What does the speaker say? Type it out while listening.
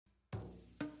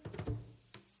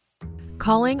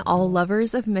Calling all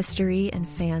lovers of mystery and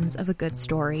fans of a good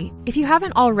story. If you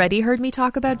haven't already heard me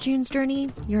talk about June's Journey,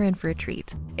 you're in for a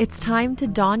treat. It's time to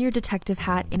don your detective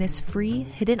hat in this free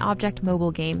hidden object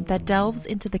mobile game that delves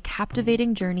into the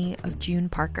captivating journey of June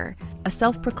Parker, a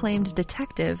self-proclaimed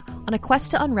detective on a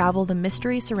quest to unravel the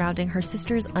mystery surrounding her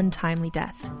sister's untimely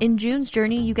death. In June's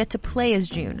Journey, you get to play as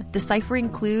June, deciphering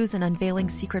clues and unveiling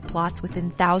secret plots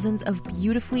within thousands of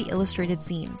beautifully illustrated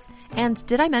scenes. And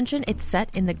did I mention it's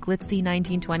set in the glitzy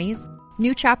 1920s?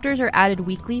 New chapters are added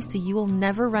weekly, so you will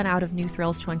never run out of new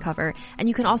thrills to uncover, and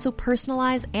you can also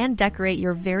personalize and decorate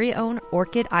your very own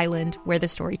Orchid Island where the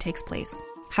story takes place.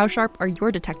 How sharp are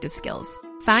your detective skills?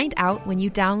 Find out when you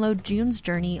download June's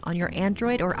Journey on your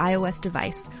Android or iOS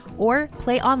device, or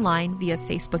play online via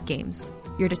Facebook Games.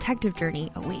 Your detective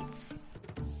journey awaits.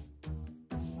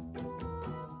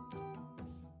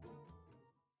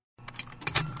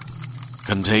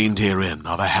 Contained herein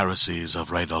are the heresies of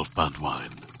Radolf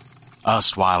Burntwine,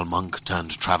 erstwhile monk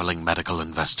turned traveling medical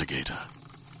investigator.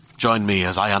 Join me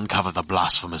as I uncover the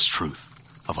blasphemous truth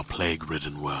of a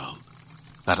plague-ridden world,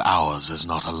 that ours is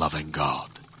not a loving God,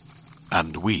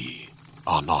 and we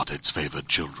are not its favored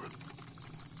children.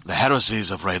 The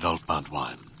heresies of Radolf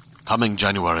Burntwine, coming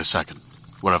January 2nd,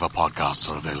 wherever podcasts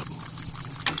are available.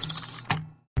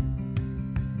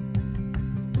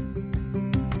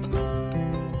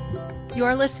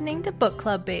 You're listening to Book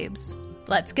Club Babes.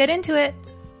 Let's get into it.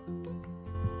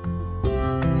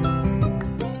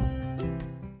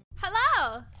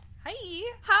 Hello. Hi.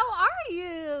 How are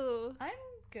you? I'm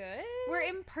good. We're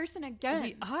in person again.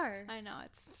 We are. I know,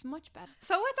 it's much better.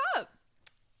 So what's up?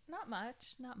 Not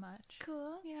much. Not much.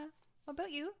 Cool. Yeah. What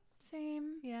about you?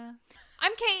 Same. Yeah.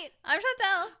 I'm Kate. I'm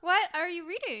Chantel. What are you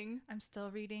reading? I'm still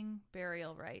reading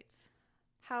Burial Rites.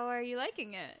 How are you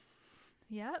liking it?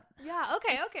 Yep. Yeah,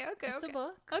 okay. It's a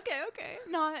book. Okay.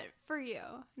 Not for you,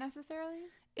 necessarily.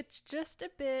 It's just a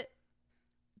bit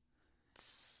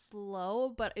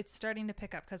slow, but it's starting to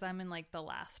pick up because I'm in like the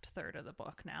last third of the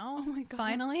book now. Oh my god.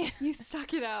 Finally. You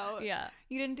stuck it out. Yeah.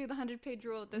 You didn't do the 100-page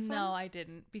rule with this one? No, I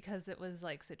didn't, because it was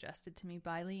like suggested to me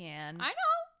by Leanne. I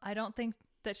know. I don't think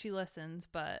that she listens,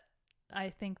 but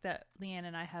I think that Leanne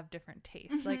and I have different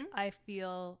tastes. Mm-hmm. Like, I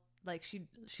feel like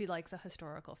she likes a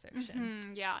historical fiction.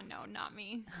 Mm-hmm. Yeah, no, not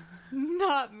me.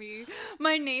 Not me.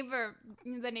 My neighbor,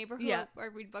 the neighbor who I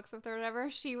read books with or whatever,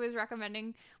 she was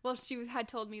recommending, well, she had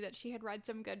told me that she had read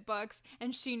some good books,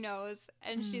 and she knows,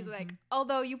 and she's like,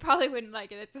 although you probably wouldn't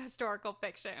like it, it's a historical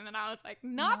fiction. And I was like,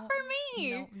 not for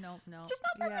me. No. It's just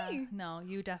not for me. No,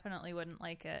 you definitely wouldn't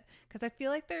like it. Because I feel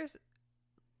like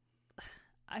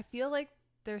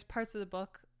there's parts of the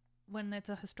book when it's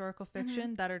a historical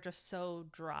fiction that are just so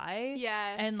dry.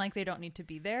 Yes. And like they don't need to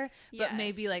be there. Yes. But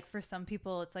maybe like for some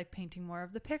people it's like painting more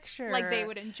of the picture. Like they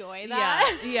would enjoy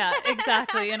that. Yeah,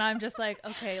 exactly. And I'm just like,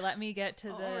 okay, let me get to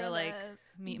the like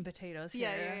meat and potatoes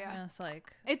here. Yeah. And it's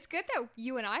like, it's good that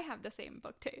you and I have the same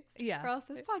book taste. Yeah. Or else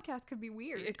this podcast could be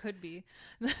weird. It could be.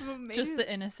 Well, just the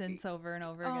innocence over and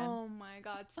over again. Oh my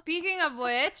god. Speaking of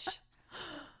which,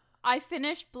 I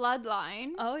finished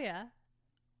Bloodline. Oh yeah.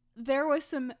 There was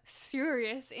some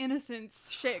serious innocence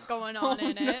shit going on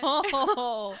in it.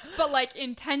 No. But like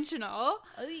intentional.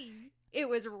 It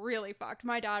was really fucked.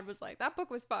 My dad was like, that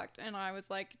book was fucked. And I was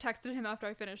like, texted him after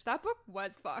I finished, that book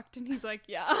was fucked. And he's like,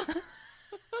 yeah. I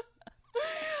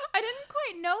didn't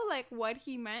quite know like what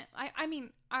he meant. I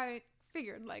mean, I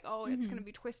figured like, oh, it's going to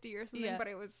be twisty or something, but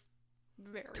it was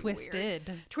very twisted.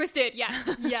 Weird. Twisted, yes.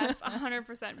 Yes,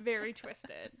 100%. Very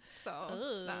twisted. So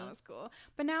that was cool.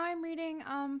 But now I'm reading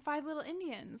Five Little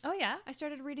Indians. Oh, yeah? I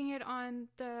started reading it on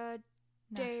the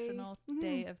National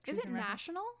Day of Truth. Is it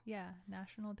national? Yeah,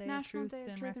 National Day National of Day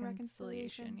of Truth and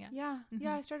Reconciliation. Yeah.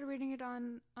 Yeah, I started reading it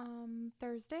on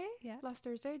Thursday. Yeah. Last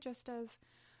Thursday, just as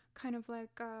kind of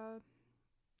like I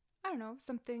don't know,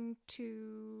 something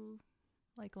to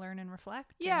like learn and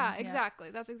reflect. Yeah,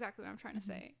 exactly. That's exactly what I'm trying to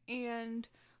say. And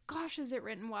gosh, is it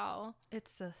written well?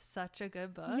 It's such a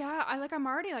good book. Yeah, I'm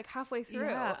already like halfway through.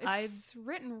 Yeah, it's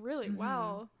written really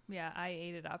well. Yeah, I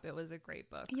ate it up. It was a great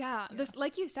book. Yeah, this,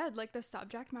 like you said, like the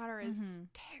subject matter is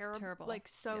terrible. Like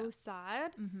so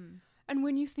sad. And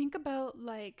when you think about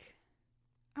like,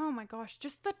 oh my gosh,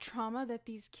 just the trauma that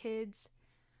these kids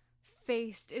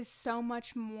faced is so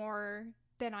much more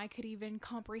than I could even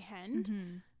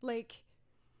comprehend. Like,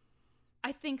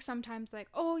 I think sometimes like,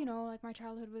 oh, you know, like my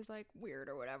childhood was like weird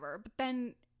or whatever, but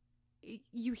then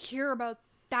you hear about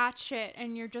that shit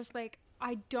and you're just like,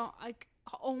 I don't like,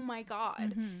 oh my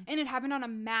god. And it happened on a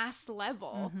mass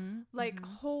level. Like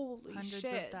holy Hundreds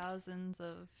shit. of thousands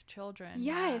of children.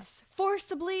 Yes.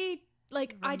 Forcibly,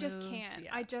 like removed, I just can't.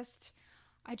 Yeah.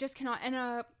 I just cannot.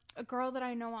 And a girl that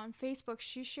I know on Facebook,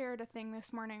 she shared a thing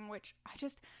this morning, which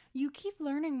you keep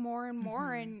learning more and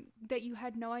more and that you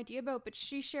had no idea about. But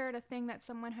she shared a thing that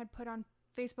someone had put on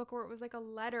Facebook where it was like a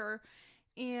letter,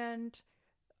 and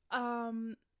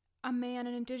an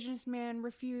Indigenous man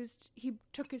he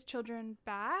took his children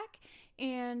back,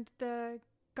 and the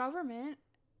government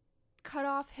cut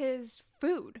off his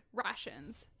food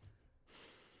rations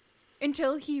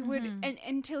until he would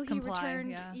until he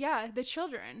returned the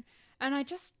children. And I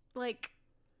just like,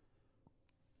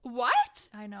 what?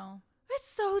 I know, it's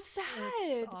so sad.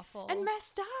 It's awful and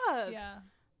messed up. Yeah.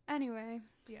 Anyway,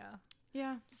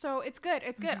 yeah, so it's good.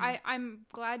 I'm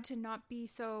glad to not be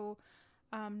so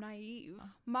naive.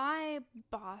 My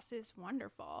boss is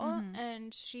wonderful,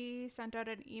 and she sent out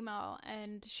an email,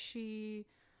 and she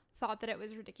thought that it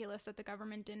was ridiculous that the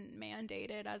government didn't mandate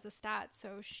it as a stat,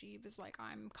 so she was like,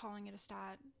 I'm calling it a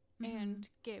stat, and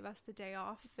gave us the day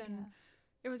off. And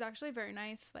it was actually very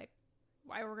nice. Like,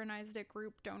 I organized a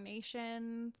group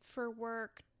donation for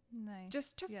work,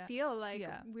 just to feel like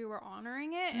we were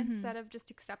honoring it instead of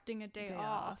just accepting a day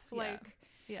off. Like,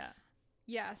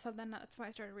 so then that's why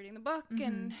I started reading the book,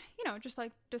 and just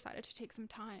like decided to take some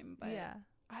time. But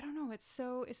I don't know, it's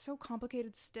so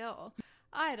complicated still.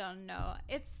 I don't know.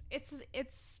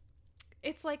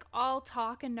 It's like all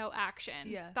talk and no action.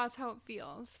 Yes. That's how it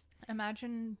feels.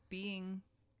 Imagine being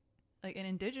like an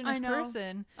Indigenous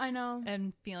person. I know.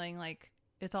 And feeling like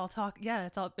it's all talk. Yeah,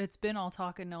 it's been all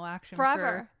talk and no action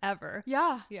forever.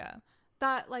 Yeah. Yeah.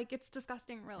 That, like, it's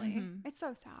disgusting, really. It's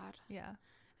so sad. Yeah.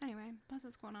 Anyway, that's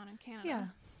what's going on in Canada. Yeah.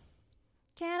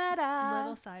 Canada.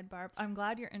 Little sidebar. I'm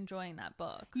glad you're enjoying that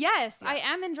book. Yes, I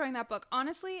am enjoying that book.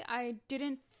 Honestly, I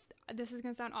didn't. This is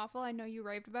gonna sound awful. I know you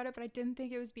raved about it, but I didn't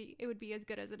think it would be as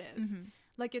good as it is.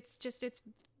 Like, it's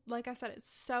like I said,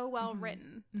 it's so well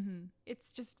written.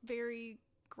 It's just very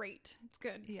great. It's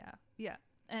good. Yeah.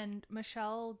 And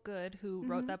Michelle Good, who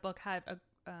wrote that book, had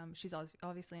she's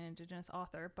obviously an Indigenous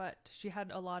author, but she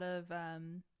had a lot of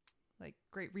like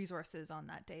great resources on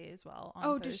that day as well.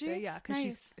 On Thursday. Did she? Yeah,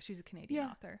 because she's a Canadian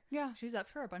author. Yeah, she's up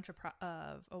for a bunch of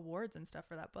awards and stuff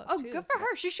for that book. Oh, too. Good for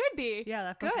her. She should be. Yeah,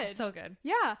 that book is so good.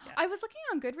 Yeah, I was looking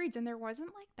on Goodreads and there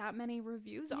wasn't like that many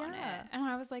reviews on it, and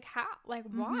I was like, how? Like,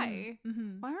 why?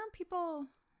 Why aren't people?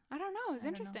 I don't know. It's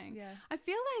interesting. Yeah, I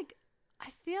feel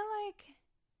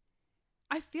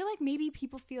like maybe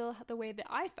people feel the way that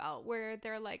I felt, where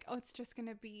they're like, oh, it's just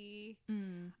gonna be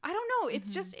I don't know,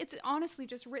 it's just, it's honestly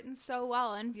just written so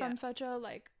well, and from such a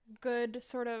like good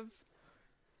sort of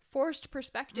forced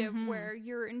perspective where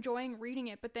you're enjoying reading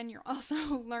it, but then you're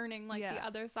also learning like the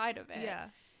other side of it.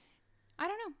 I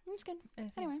don't know, I'm just kidding.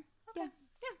 Anyway, okay.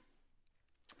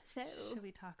 So should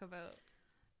we talk about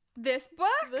this book?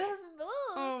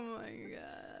 Oh my god.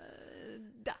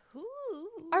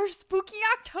 Our spooky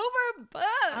October book.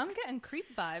 I'm getting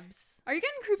creep vibes. Are you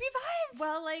getting creepy vibes?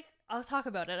 Well, like, I'll talk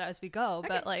about it as we go, okay.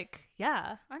 But like,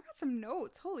 yeah. I got some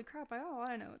notes. Holy crap, I got a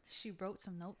lot of notes. She wrote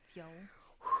some notes, yo.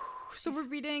 So we're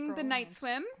reading The Night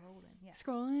Swim.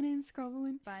 Scrolling and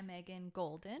scrolling. By Megan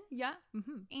Golden. Yeah.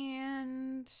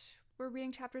 And we're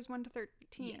reading chapters 1 to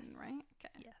 13, right?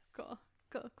 Okay. Yes. Cool.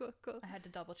 I had to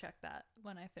double check that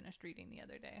when I finished reading the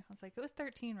other day. I was like, it was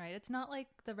 13, right? It's not like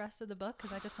the rest of the book,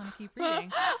 because I just want to keep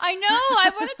reading. I know.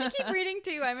 I wanted to keep reading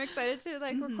too. I'm excited to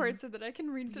like record so that I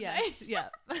can read tonight. Yes.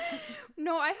 Yeah.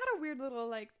 No, I had a weird little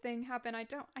like thing happen. I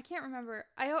can't remember.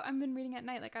 I've been reading at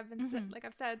night, like I've been like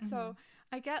I've said. So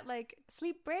I get like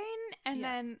sleep brain, and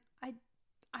then I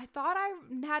thought I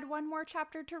had one more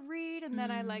chapter to read, and then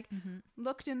I like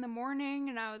looked in the morning,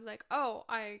 and I was like, oh,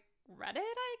 I read it,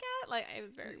 I guess. Like, it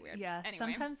was very weird. Yeah, anyway.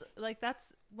 Sometimes like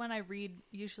that's when I read.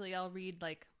 Usually I'll read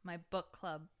like my book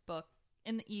club book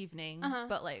in the evening,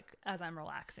 but like as I'm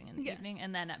relaxing in the evening,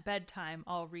 and then at bedtime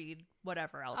I'll read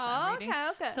whatever else I'm reading.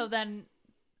 Okay. So then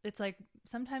it's like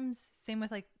sometimes same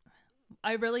with like,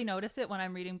 I really notice it when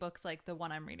I'm reading books like the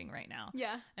one I'm reading right now.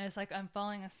 Yeah. And it's like I'm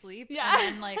falling asleep. Yeah.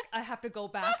 And then like I have to go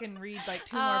back and read like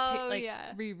two more,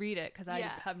 reread it, because I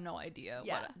have no idea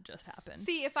what just happened.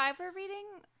 See, if I were reading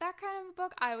that kind of a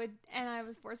book, I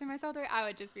was forcing myself to, I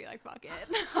would just be like, fuck it.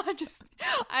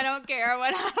 I don't care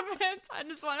what happens. I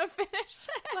just want to finish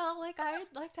it. Well, like I'd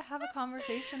like to have a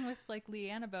conversation with like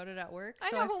Leanne about it at work.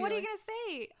 I know, but what are you going to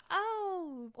say?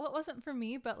 Oh. Well, it wasn't for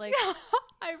me, but like.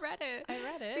 I read it.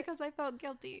 Because I felt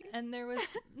guilty. And there was,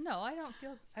 no, I don't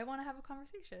feel, I want to have a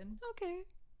conversation. Okay.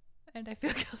 And I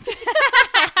feel guilty.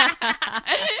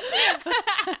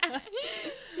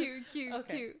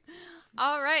 Cute.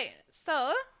 All right.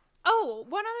 So,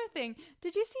 one other thing.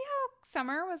 Did you see how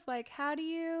Summer was like, what do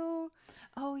you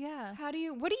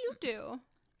do?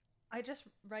 I just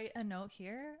write a note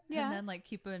here and then like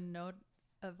keep a note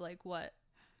of like what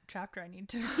chapter I need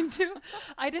to read to.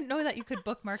 I didn't know that you could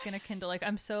bookmark in a Kindle. Like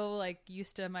I'm so like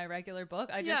used to my regular book.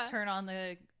 I just turn on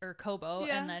Kobo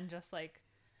and then just like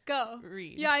go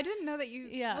read. Yeah, I didn't know that you.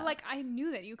 Yeah, well, like I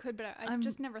knew that you could, but I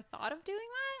just never thought of doing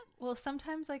that. Well,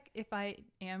 sometimes like if I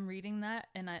am reading that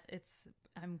and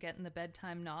I'm getting the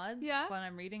bedtime nods when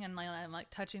I'm reading, and I'm like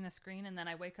touching the screen, and then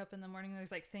I wake up in the morning, there's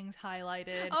like things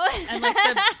highlighted and like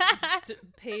the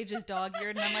page is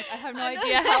dog-eared, and I'm like, I have no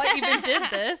idea how I even did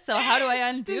this, so how do I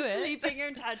undo it? Sleeping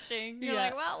or touching. You're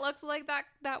like, well, it looks like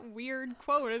that weird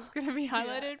quote is gonna be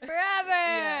highlighted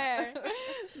forever.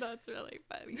 That's really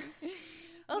funny.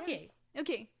 Okay,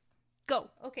 go.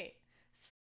 Okay,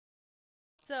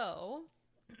 so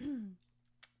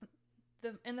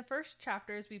in the first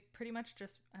chapters, we pretty much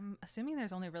I'm assuming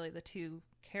there's only really the two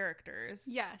characters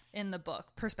in the book,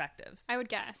 perspectives. I would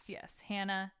guess. Yes,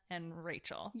 Hannah and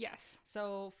Rachel. Yes.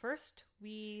 So first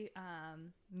we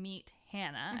meet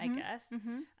Hannah, I guess.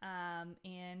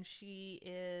 And she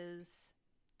is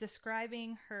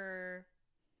describing her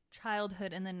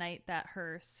childhood in the night that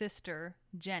her sister,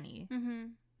 Jenny,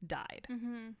 died.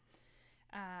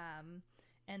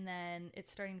 And then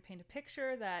it's starting to paint a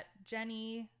picture that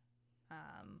Jenny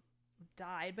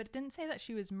died, but it didn't say that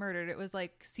she was murdered. It was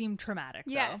like seemed traumatic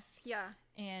though.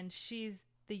 And she's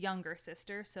the younger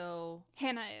sister, so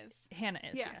Hannah is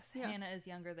yes. Hannah is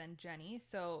younger than Jenny,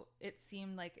 so it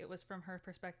seemed like it was from her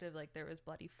perspective, like there was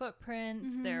bloody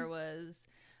footprints, there was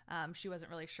she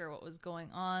wasn't really sure what was going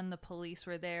on. The police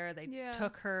were there, they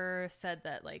took her, said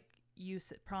that like you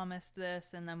promised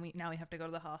this, and then we have to go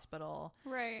to the hospital,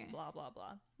 right, blah blah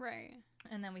blah, right.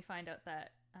 And then we find out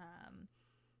that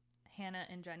Hannah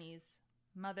and Jenny's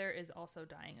mother is also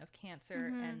dying of cancer,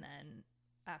 and then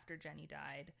after Jenny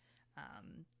died,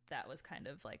 that was kind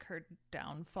of like her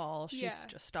downfall. She's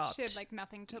just stopped. She had like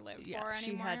nothing to live for anymore.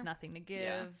 She had nothing to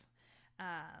give.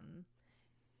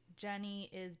 Jenny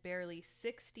is barely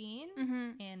 16,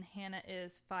 and Hannah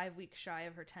is 5 weeks shy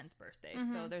of her 10th birthday,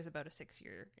 so there's about a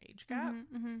 6-year age gap.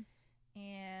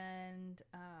 And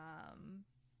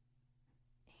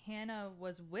Hannah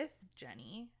was with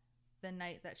Jenny the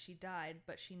night that she died,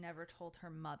 but she never told her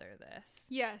mother this.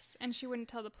 Yes, and she wouldn't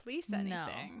tell the police anything.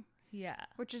 No. Yeah.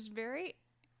 Which is very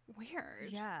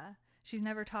weird. Yeah. She's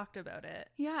never talked about it.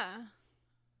 Yeah.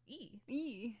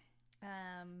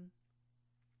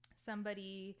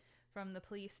 Somebody from the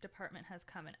police department has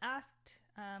come and asked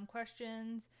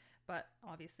questions, but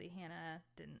obviously Hannah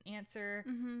didn't answer,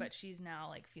 but she's now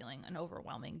like feeling an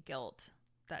overwhelming guilt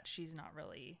that she's not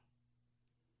really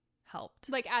helped.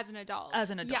 Like as an adult.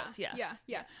 Yes.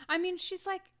 Yeah. I mean, she's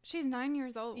 9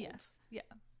 years old. Yes. Yeah.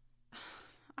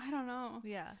 I don't know.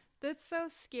 Yeah. That's so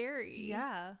scary.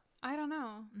 Yeah. I don't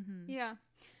know. Yeah.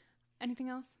 Anything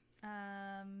else?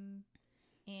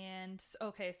 And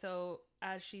okay, so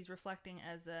as she's reflecting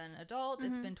as an adult,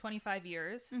 it's been 25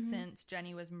 years since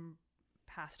Jenny was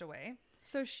passed away.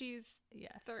 So she's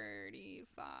 35.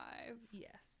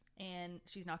 Yes. And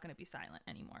she's not going to be silent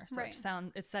anymore. So right.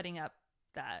 It's setting up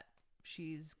that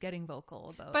she's getting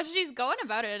vocal about. But she's going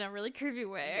about it in a really creepy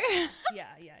way. Yeah.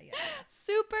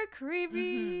 Super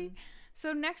creepy.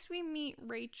 So next we meet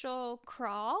Rachel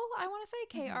Krall, I want to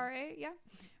say Kra, yeah.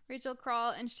 Rachel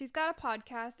Krall, and she's got a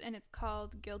podcast, and it's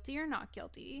called Guilty or Not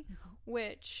Guilty,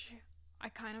 which I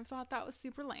kind of thought that was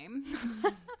super lame.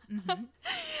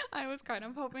 I was kind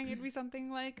of hoping it'd be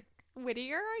something like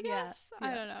wittier, I guess. Yeah.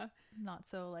 I don't know. Not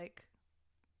so like.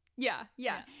 Yeah.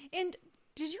 And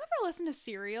did you ever listen to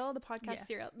Serial, the podcast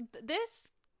Serial? This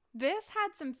had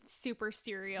some super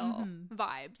Serial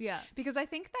vibes. Yeah. Because I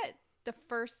think that the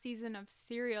first season of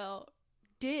Serial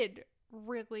did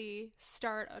really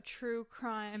start a true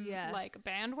crime like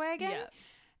bandwagon. Yeah.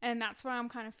 And that's what I'm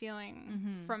kind of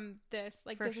feeling from this.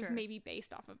 Like this is maybe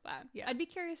based off of that. Yeah. I'd be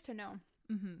curious to know.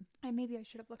 And maybe I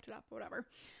should have looked it up or whatever.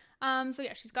 So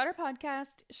yeah, she's got her podcast.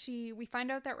 We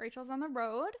find out that Rachel's on the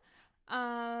road.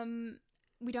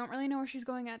 We don't really know where she's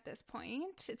going at this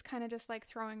point. It's kind of just like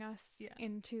throwing us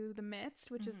into the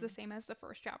midst, which is the same as the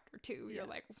first chapter too. You're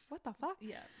like, what the fuck?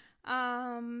 Yeah.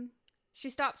 She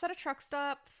stops at a truck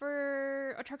stop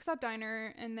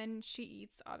diner, and then she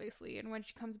eats, obviously. And when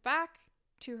she comes back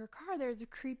to her car, there's a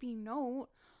creepy note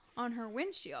on her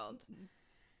windshield.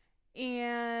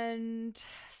 And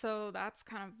so that's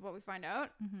kind of what we find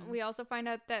out. We also find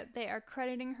out that they are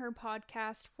crediting her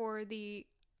podcast for the,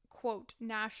 quote,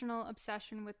 national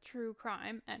obsession with true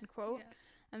crime, end quote. Yeah.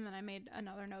 And then I made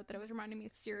another note that it was reminding me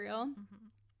of Serial.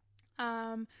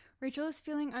 Rachel is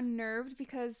feeling unnerved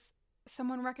because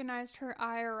someone recognized her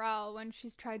IRL when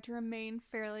she's tried to remain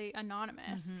fairly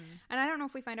anonymous. And I don't know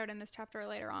if we find out in this chapter or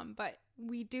later on, but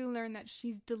we do learn that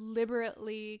she's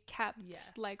deliberately kept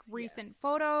recent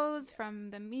photos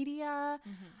from the media,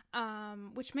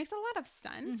 which makes a lot of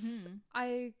sense.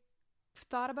 I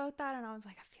thought about that and I was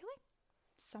like, I feel like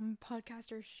some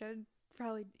podcasters should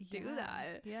probably do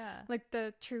that. Yeah. Like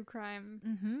the true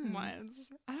crime ones.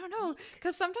 I don't know.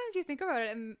 Because sometimes you think about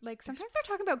it and like sometimes they're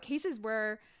talking about cases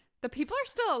where the people are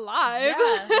still alive.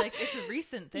 Yeah, like it's a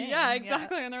recent thing. Yeah,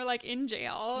 exactly. Yeah. And they're like in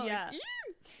jail. Yeah. Like,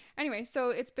 anyway, so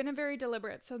it's been a very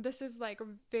deliberate. So this is like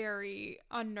very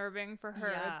unnerving for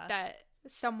her that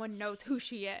someone knows who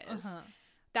she is.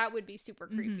 That would be super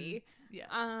creepy. Yeah.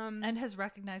 And has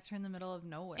recognized her in the middle of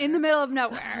nowhere. In the middle of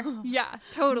nowhere. Yeah,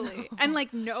 totally. And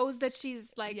like knows that she's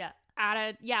like at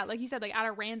a, like you said, like at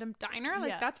a random diner.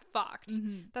 Like that's fucked.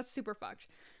 That's super fucked.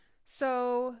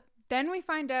 So then we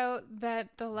find out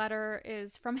that the letter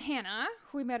is from Hannah,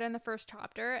 who we met in the first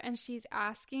chapter, and she's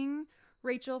asking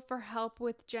Rachel for help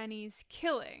with Jenny's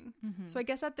killing. So I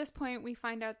guess at this point we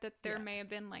find out that there may have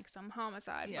been like some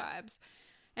homicide vibes.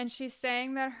 And she's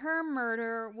saying that her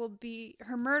murderer will be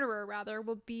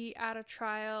at a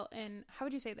trial in, how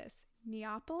would you say this?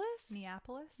 Neapolis?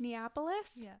 Neapolis?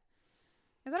 Yeah.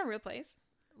 Is that a real place?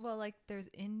 Well, like there's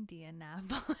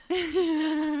Indianapolis.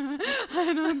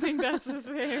 I don't think that's the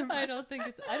same. I don't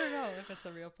know if it's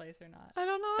a real place or not. I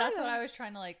don't know. That's what I was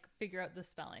trying to like figure out the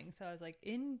spelling. So I was like,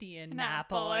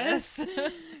 Indianapolis.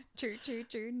 True.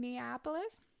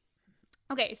 Neapolis.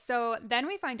 Okay, so then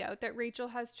we find out that Rachel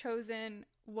has chosen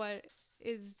what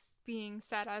is being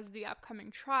set as the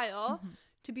upcoming trial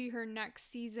to be her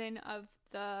next season of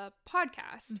the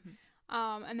podcast.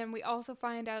 And then we also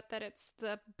find out that it's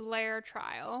the Blair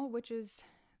trial, which is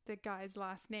the guy's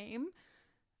last name.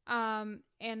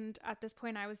 And at this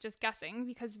point I was just guessing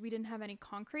because we didn't have any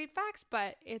concrete facts,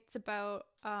 but it's about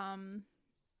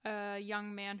a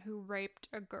young man who raped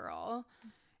a girl,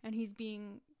 and he's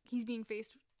being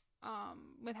faced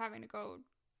with having to go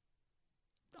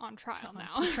on trial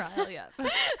now. Trial, yeah.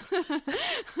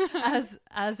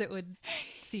 as it would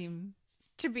seem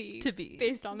to be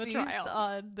based on the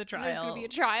trial. There's going to be a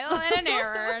trial and an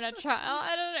error and a trial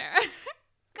and an error.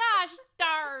 Gosh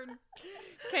darn.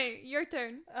 Okay, your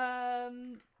turn.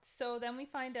 So then we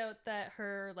find out that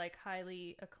her like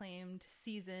highly acclaimed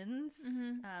seasons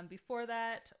before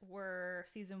that were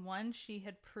season 1. She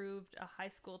had proved a high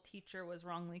school teacher was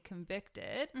wrongly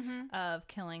convicted of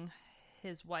killing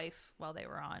his wife while they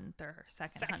were on their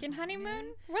second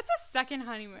honeymoon. What's a second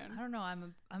honeymoon? I don't know.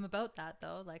 I'm about that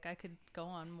though. Like I could go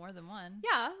on more than one.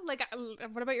 Yeah. Like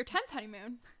what about your 10th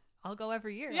honeymoon? I'll go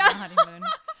every year on a honeymoon.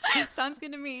 Sounds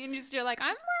good to me. And you're like, we're on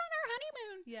our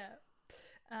honeymoon. Yeah.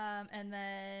 And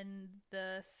then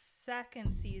the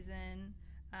second season,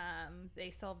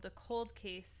 they solved a cold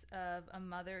case of a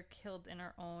mother killed in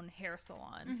her own hair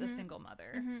salons, a single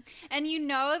mother. And you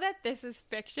know that this is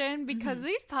fiction because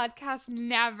these podcasts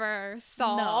never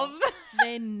solve. No,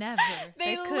 they never.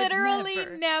 they literally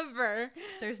never.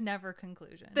 There's never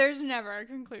conclusion. There's never a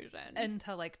conclusion.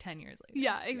 Until like 10 years later.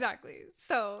 Yeah, exactly.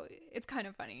 So it's kind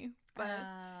of funny. But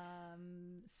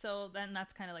so then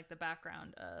that's kind of like the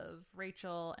background of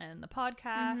Rachel and the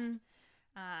podcast.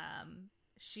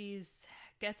 She's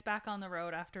gets back on the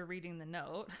road after reading the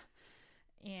note,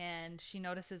 and she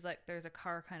notices like there's a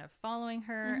car kind of following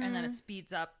her, and then it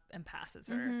speeds up and passes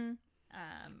her.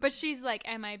 But she's like,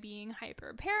 am I being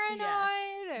hyper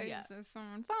paranoid? Yes. Or is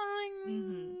someone following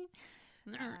me?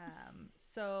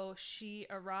 So she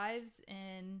arrives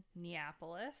in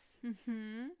Neapolis,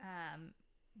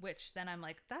 which then I'm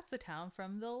like, that's the town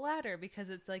from the letter,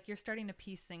 because it's like you're starting to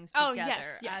piece things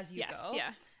together as you go.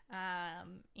 Yeah.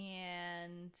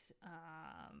 And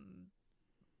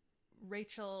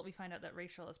Rachel, we find out that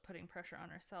Rachel is putting pressure on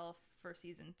herself for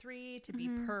season 3 to be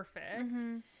perfect.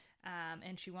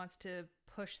 And she wants to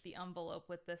push the envelope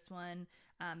with this one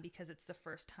because it's the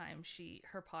first time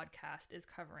her podcast is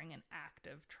covering an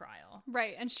active trial.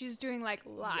 Right. And she's doing like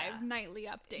live nightly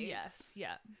updates. Yes.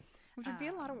 Yeah. Which would be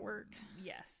a lot of work.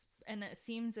 Yes. And it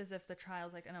seems as if the trial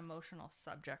is like an emotional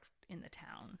subject in the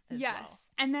town as well.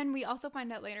 And then we also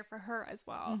find out later for her as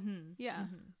well. Yeah.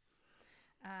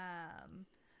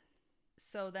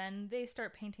 So then they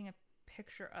start painting a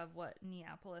picture of what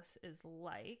Neapolis is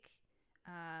like.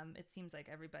 It seems like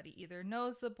everybody either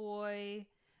knows the boy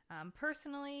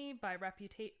personally by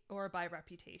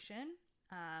reputation.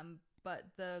 But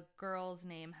the girl's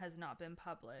name has not been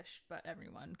published, but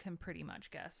everyone can pretty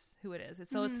much guess who it is.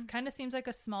 So it kind of seems like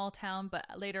a small town, but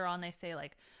later on they say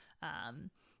like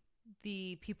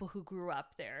the people who grew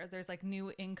up there. There's like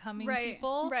new incoming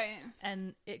people. Right.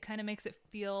 And it kind of makes it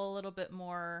feel a little bit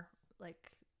more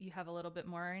like you have a little bit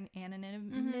more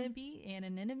anonymity.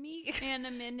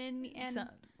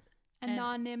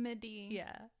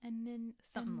 Yeah.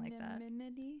 Something like that.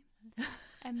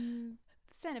 And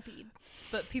centipede.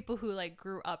 But people who like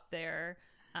grew up there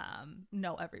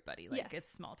know everybody. Like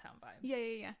it's small town vibes.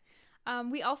 Yeah.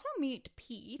 We also meet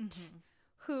Pete,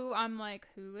 who I'm like,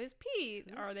 who is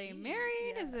Pete? Are they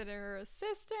married? Yeah. Is it her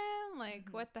assistant? Like,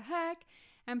 what the heck?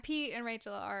 And Pete and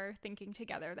Rachel are thinking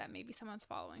together that maybe someone's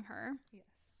following her. Yes.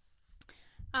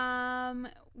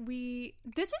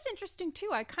 This is interesting too.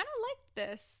 I kind of liked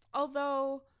this,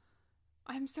 although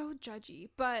I'm so judgy,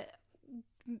 but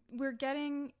we're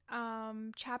getting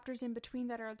chapters in between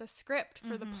that are the script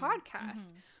for the podcast.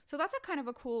 So that's a kind of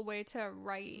a cool way to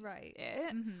write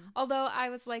it. Although I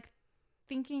was like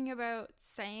thinking about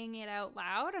saying it out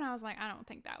loud, and I was like, I don't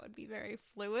think that would be very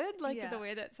fluid, like the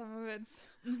way that some of it's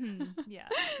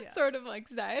sort of like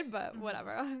said, but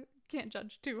whatever. I can't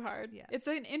judge too hard. Yeah. It's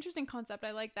an interesting concept.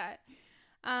 I like that.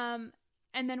 And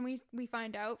then we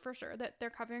find out for sure that they're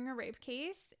covering a rape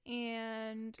case.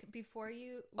 And before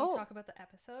we talk about the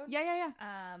episode,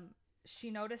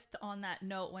 she noticed on that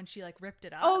note when she like ripped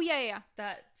it up. Oh yeah.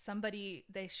 That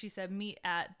she said meet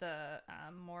at the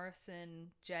Morrison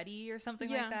Jetty or something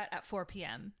like that at 4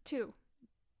 p.m. 2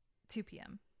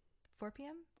 p.m. 4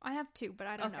 p.m. I have 2, but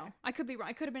I don't know. I could be wrong.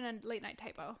 I could have been a late night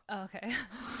typo. Oh, okay.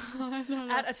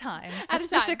 At a time. At a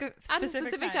specific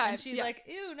time. And she's like,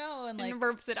 ew, no. And like,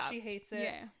 burps it up. She hates it.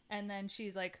 Yeah. And then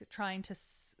she's like trying to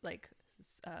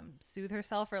soothe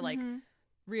herself or like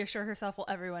reassure herself. Well,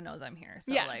 everyone knows I'm here.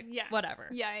 So whatever.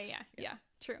 Yeah.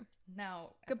 True.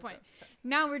 Now. Good point.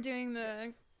 Now we're doing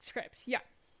the script. Yeah.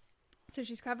 So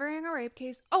she's covering a rape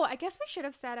case. Oh, I guess we should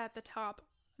have said at the top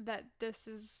that this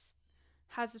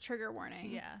has a trigger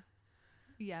warning.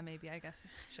 Yeah, maybe. I guess I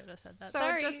should have said that. So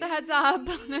sorry. Just a heads up.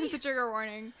 There's a trigger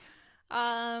warning.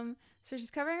 So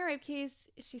she's covering a rape case.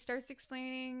 She starts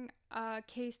explaining a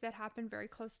case that happened very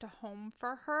close to home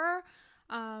for her.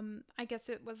 I guess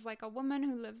it was like a woman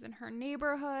who lives in her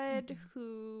neighborhood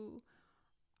who,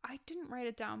 I didn't write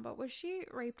it down, but was she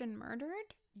raped and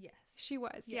murdered? Yes. She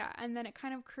was, yeah. And then it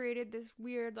kind of created this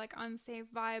weird, like, unsafe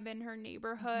vibe in her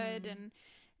neighborhood, and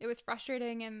it was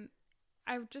frustrating. And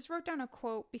I just wrote down a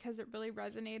quote because it really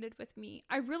resonated with me.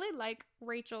 I really like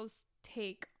Rachel's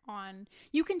take on,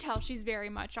 you can tell she's very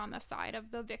much on the side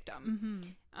of the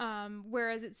victim.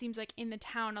 Whereas it seems like in the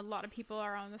town, a lot of people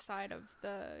are on the side of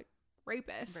the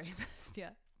rapist. Yeah.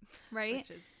 Right?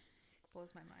 Which blows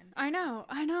my mind. I know.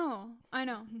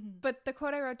 But the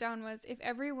quote I wrote down was, if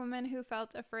every woman who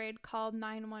felt afraid called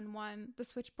 911, the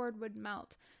switchboard would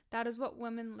melt. That is what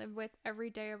women live with every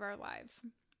day of our lives.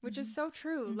 Which is so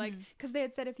true. Like, because they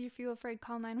had said, if you feel afraid,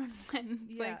 call 911.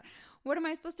 It's like, what am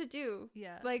I supposed to do?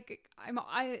 Yeah. Like, I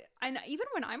even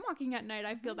when I'm walking at night,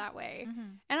 I feel that way.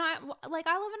 And I live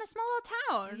in a small little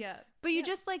town. Yeah. But you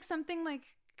just like something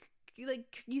like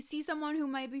you see someone who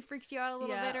maybe freaks you out a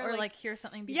little bit, or like hear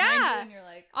something behind you and you're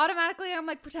like, automatically I'm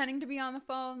like pretending to be on the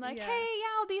phone, like, hey,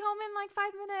 I'll be home in like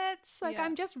 5 minutes. Like,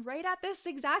 I'm just right at this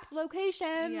exact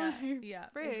location. Yeah,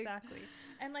 exactly.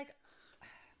 And like,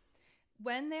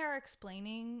 when they're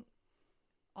explaining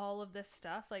all of this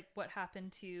stuff, like what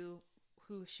happened to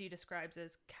who she describes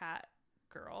as Cat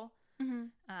Girl,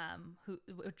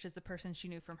 which is the person she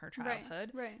knew from her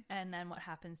childhood, right. And then what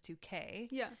happens to Kay.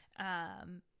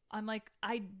 I'm like,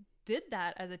 I did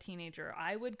that as a teenager.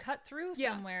 I would cut through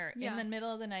somewhere in the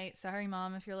middle of the night. Sorry,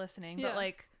 Mom, if you're listening, but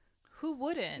like, who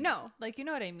wouldn't? No. Like, you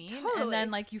know what I mean? Totally. And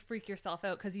then like you freak yourself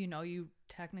out because you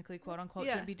technically, quote unquote,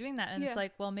 shouldn't be doing that. And it's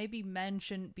like, well, maybe men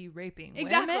shouldn't be raping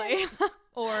women.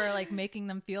 Or like making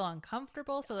them feel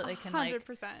uncomfortable so that they can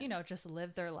 100%. Just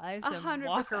live their lives and 100%.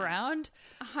 Walk around.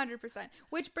 100%.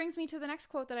 Which brings me to the next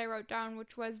quote that I wrote down,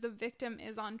 which was, the victim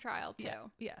is on trial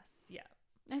too. Yes. Yeah.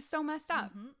 It's so messed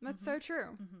up. That's so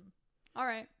true. All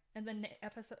right. And the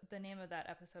name of that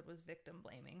episode was Victim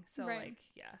Blaming. So like,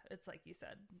 it's like you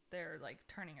said, they're like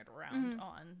turning it around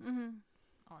on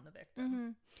the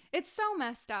victim. It's so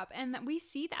messed up, and we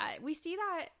see that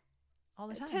all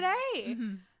the time today.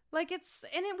 Like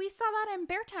we saw that in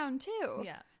Beartown too.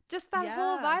 Yeah. Just that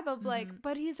whole vibe of like,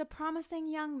 but he's a promising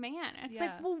young man. It's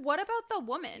like, well, what about the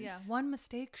woman? Yeah. One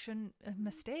mistake shouldn't a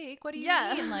mistake. What do you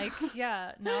mean? Like,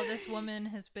 now this woman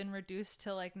has been reduced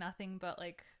to like nothing but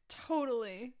like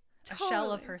totally a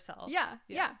shell of herself.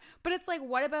 Yeah. But it's like,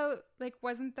 what about, like,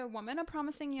 wasn't the woman a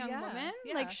promising young woman?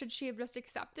 Yeah. Like, should she have just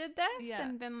accepted this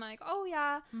and been like, oh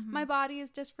my body is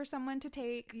just for someone to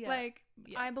take. Like,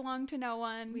 I belong to no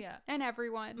one and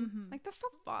everyone. Like, that's so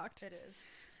fucked. It is.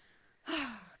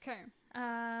 Okay.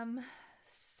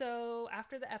 So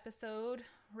after the episode,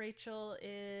 Rachel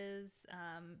is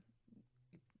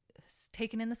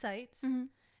taking in the sights,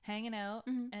 hanging out,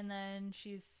 and then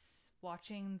she's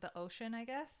watching the ocean, I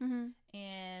guess.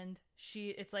 And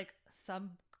it's like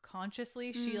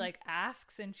subconsciously she like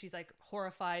asks, and she's like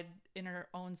horrified in her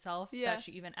own self that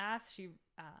she even asked. She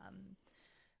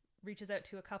reaches out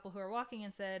to a couple who are walking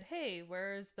and said, "Hey,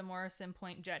 where's the Morrison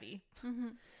Point jetty?"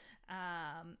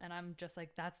 And I'm just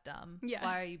like, that's dumb. Yeah.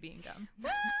 Why are you being dumb?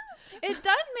 It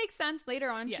does make sense later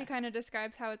on. Yes. She kind of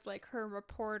describes how it's like her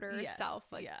reporter self,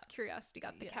 like Curiosity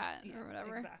got the cat or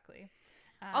whatever. Exactly.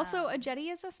 Also, a jetty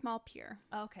is a small pier.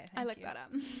 Okay. I looked that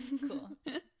up. Cool.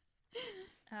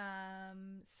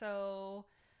 So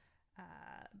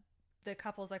the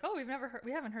couple's like, oh,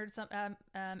 we haven't heard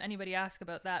anybody ask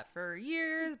about that for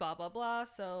years, blah blah blah.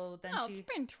 So then it's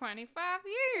been 25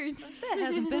 years. There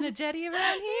hasn't been a jetty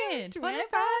around here in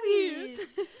 25 years.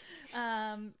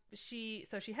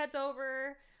 She heads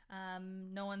over.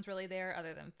 No one's really there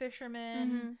other than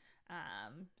fishermen.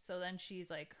 So then she's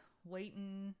like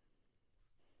waiting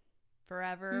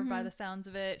forever by the sounds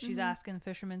of it. She's asking the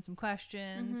fishermen some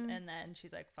questions, and then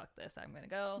she's like, fuck this, I'm gonna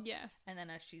go. Yes. And then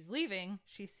as she's leaving,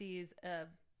 she sees a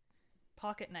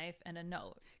pocket knife and a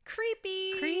note.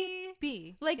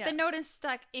 Creepy. Like the note is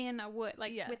stuck in a wood,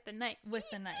 like with the knife. With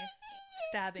the knife.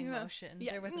 Stabbing motion.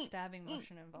 Yeah. There was a stabbing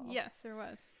motion involved. Yes, there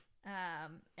was.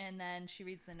 And then she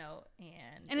reads the note,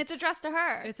 and it's addressed to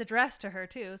her. It's addressed to her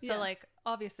too. So like,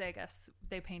 obviously, I guess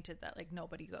they painted that like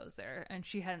nobody goes there, and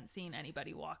she hadn't seen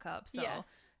anybody walk up. So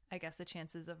I guess the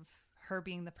chances of her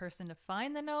being the person to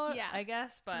find the note, I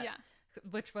guess, but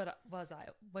which was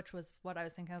what I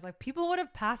was thinking. I was like, people would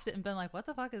have passed it and been like, what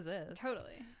the fuck is this?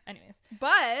 Totally. Anyways,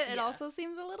 but it also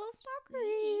seems a little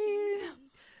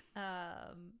stalkery.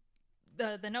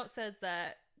 The note says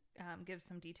that gives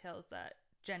some details that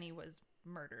Jenny was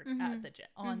murdered at the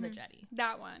on the jetty.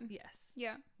 That one. Yes.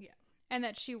 Yeah. Yeah. And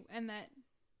that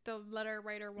the letter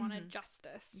writer wanted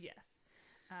justice. Yes.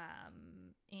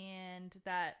 And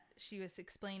that she was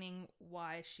explaining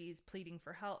why she's pleading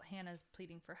for help. Hannah's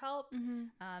pleading for help.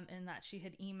 And that she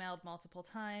had emailed multiple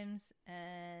times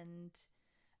and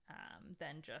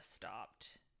then just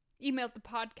stopped. Emailed the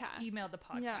podcast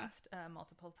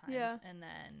multiple times and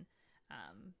then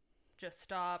just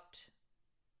stopped.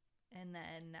 And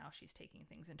then now she's taking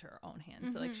things into her own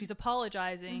hands. So like she's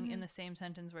apologizing in the same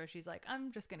sentence where she's like,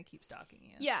 I'm just gonna keep stalking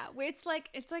you. Yeah, it's like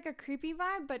a creepy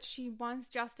vibe, but she wants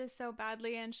justice so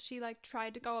badly, and she like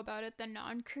tried to go about it the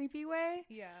non-creepy way.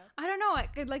 Yeah, I don't know.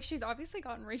 Like she's obviously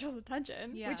gotten Rachel's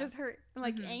attention, which is her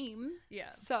like aim.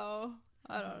 Yeah. So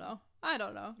I don't know.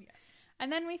 Yeah. And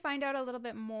then we find out a little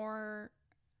bit more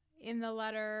in the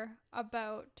letter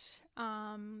about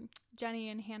Jenny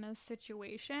and Hannah's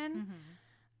situation.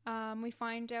 We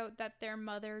find out that their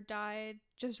mother died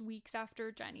just weeks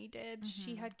after Jenny did.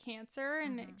 She had cancer,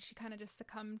 and she kind of just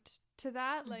succumbed to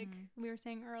that, like we were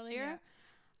saying earlier.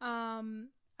 Yeah.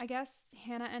 I guess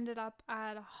Hannah ended up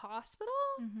at a hospital,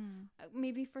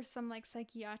 maybe for some like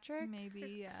psychiatric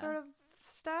sort of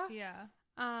stuff. Yeah.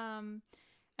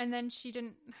 And then she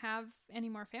didn't have any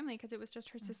more family because it was just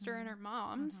her sister and her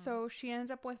mom. So she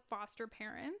ends up with foster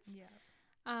parents. Yeah.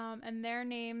 And their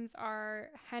names are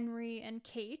Henry and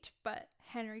Kate, but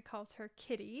Henry calls her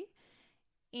Kitty.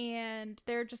 And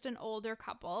they're just an older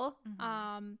couple.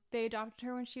 They adopted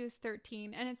her when she was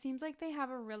 13, and it seems like they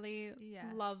have a really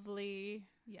lovely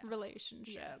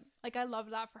relationship. Yes. Like, I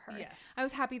love that for her. Yes. I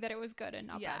was happy that it was good and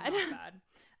not bad. Not bad.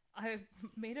 I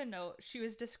made a note.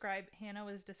 Hannah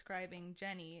was describing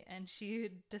Jenny, and she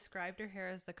described her hair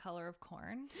as the color of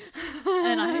corn.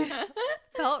 And I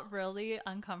felt really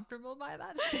uncomfortable by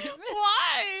that statement.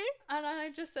 Why? And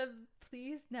I just said,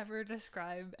 please never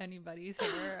describe anybody's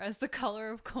hair as the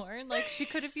color of corn. Like, she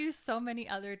could have used so many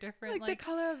other different, like the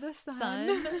color of the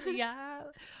sun. Yeah.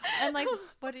 And like,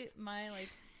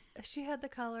 she had the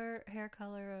hair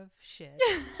color of shit.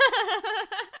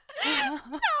 No,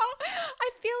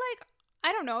 I feel like,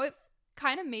 I don't know, it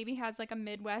kind of maybe has like a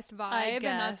Midwest vibe, and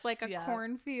that's like a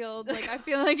cornfield. Like, I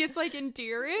feel like it's like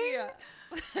endearing. Yeah.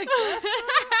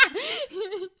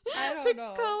 I don't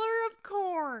know. Color of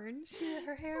corn.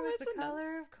 Her hair was the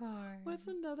color of corn. What's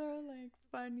another like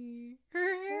funny?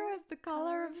 Her hair was the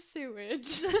color of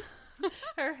sewage.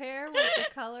 Her hair was the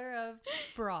color of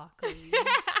broccoli.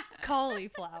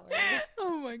 Cauliflower.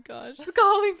 Oh my gosh.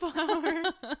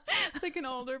 Cauliflower. It's like an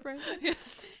older person.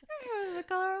 It was the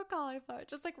color of cauliflower.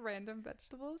 Just like random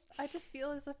vegetables. I just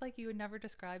feel as if like you would never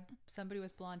describe somebody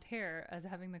with blonde hair as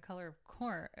having the color of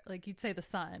corn. Like you'd say the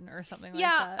sun or something like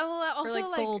that. Yeah. Well, also or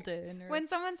like golden. Or... When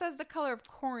someone says the color of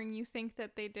corn, you think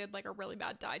that they did like a really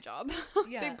bad dye job.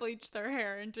 Yeah. They bleached their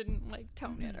hair and didn't like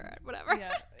tone it or whatever.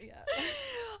 Yeah.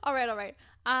 All right.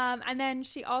 And then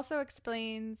she also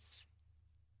explains,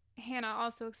 Hannah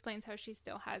also explains how she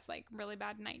still has like really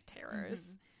bad night terrors.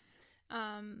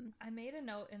 I made a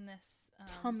note in this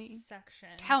section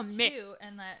too,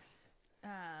 and that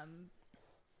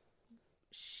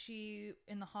she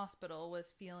in the hospital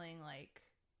was feeling like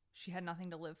she had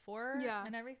nothing to live for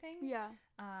and everything. Yeah.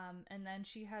 And then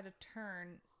she had a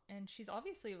turn, and she's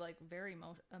obviously like very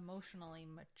emotionally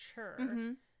mature.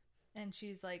 And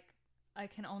she's like, I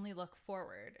can only look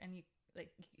forward, and you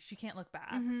like she can't look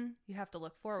back. You have to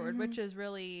look forward, which is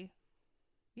really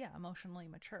emotionally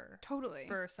mature. Totally.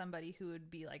 For somebody who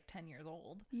would be like 10 years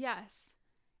old. Yes.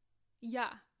 Yeah,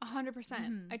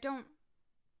 100%. I don't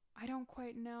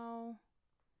quite know.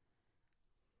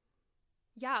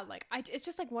 Yeah, like it's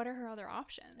just like, what are her other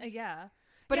options?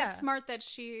 But it's smart that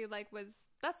she like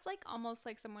that's like almost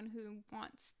like someone who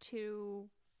wants to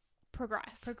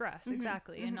progress,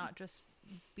 exactly, and not just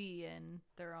be in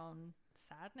their own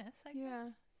sadness, I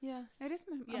guess. Yeah, it is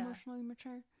emotionally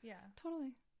mature. Yeah,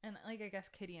 totally. And like I guess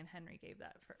Kitty and Henry gave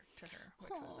that to her,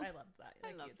 which was I loved that.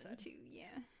 Like I loved them too.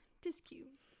 Yeah, just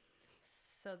cute.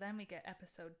 So then we get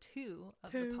episode 2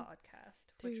 of the podcast,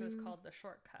 which was called The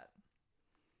Shortcut.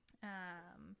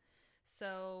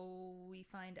 So we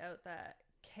find out that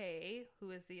Kay,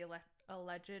 who is the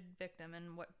alleged victim,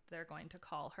 and what they're going to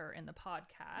call her in the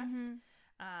podcast,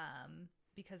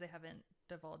 because they haven't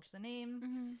divulged the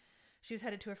name, she was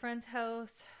headed to a friend's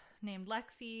house named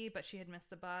Lexi, but she had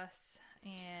missed the bus.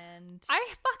 And I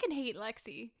fucking hate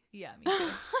Lexi. Yeah, me too.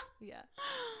 Yeah.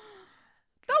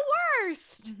 The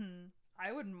worst.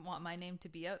 I wouldn't want my name to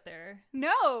be out there.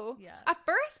 No. Yeah. At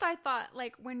first I thought,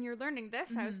 like, when you're learning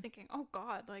this, I was thinking, oh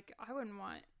God, like, I wouldn't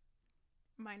want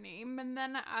my name. And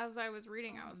then as I was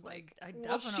reading, I was like,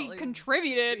 she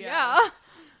contributed. Yeah.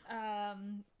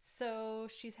 So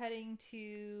she's heading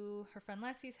to her friend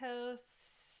Lexi's house,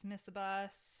 missed the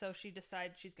bus. So she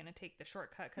decides she's going to take the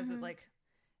shortcut because it's like,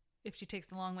 if she takes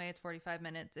the long way, it's 45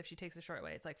 minutes. If she takes the short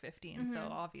way, it's like 15. So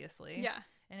obviously. Yeah.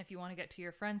 And if you want to get to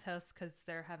your friend's house because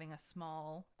they're having a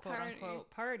small quote unquote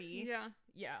party. Yeah.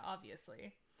 Yeah,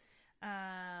 obviously.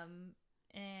 And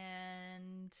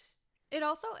it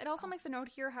also makes a note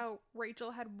here how Rachel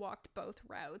had walked both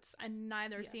routes and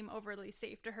neither seem overly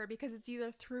safe to her because it's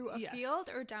either through a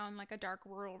field or down like a dark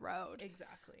rural road.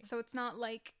 Exactly. So it's not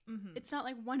like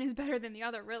one is better than the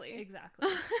other, really. Exactly.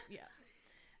 Yeah.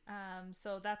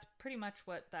 So that's pretty much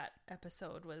what that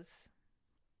episode was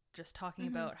just talking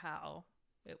about, how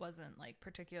it wasn't like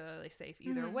particularly safe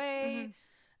either way.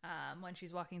 When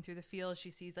she's walking through the field, she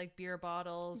sees like beer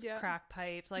bottles, crack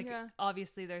pipes. Like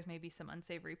obviously there's maybe some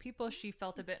unsavory people. She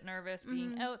felt a bit nervous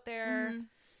being out there.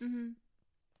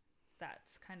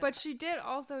 That's kind of. But she did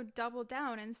also double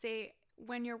down and say,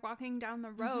 when you're walking down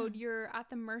the road, you're at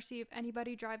the mercy of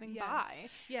anybody driving by.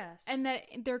 Yes. And that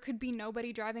there could be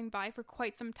nobody driving by for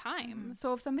quite some time.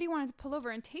 So if somebody wanted to pull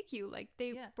over and take you, like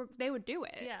they would do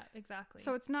it. Yeah, exactly.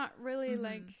 So it's not really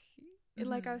like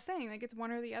I was saying, like it's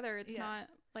one or the other. It's not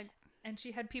like. And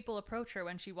she had people approach her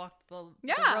when she walked the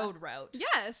road route.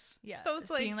 Yes. Yeah. So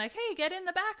it's like being like, hey, get in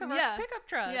the back of our pickup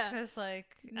truck. Yeah. Because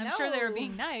like, I'm sure they were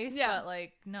being nice, but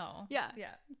like, no. Yeah.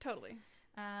 Yeah. Totally.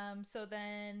 So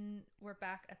then we're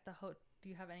back at the do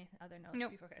you have any other notes?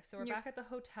 Nope. Okay, so we're back at the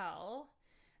hotel,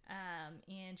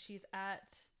 and she's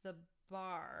at the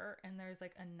bar, and there's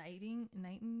like a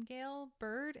nightingale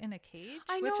bird in a cage.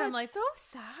 I know, which I'm it's like so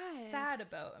sad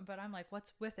about, but I'm like,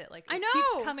 what's with it? Like, I know, it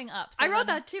keeps coming up. So I wrote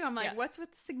that too. I'm like, what's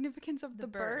with the significance of the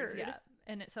bird? Yeah,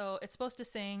 and so it's supposed to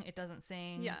sing. It doesn't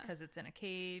sing because it's in a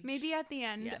cage. Maybe at the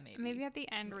end. Yeah, maybe at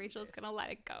the end, Rachel's gonna let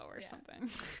it go or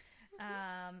something.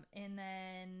 And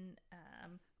then,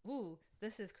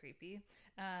 this is creepy.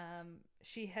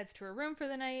 She heads to her room for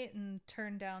the night and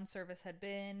turned down service had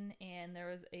been, and there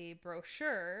was a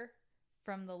brochure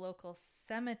from the local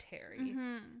cemetery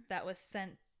that was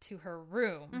sent to her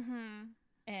room.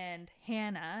 And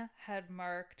Hannah had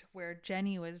marked where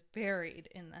Jenny was buried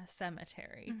in the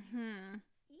cemetery.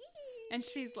 And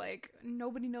she's like,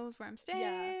 nobody knows where I'm staying.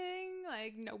 Yeah.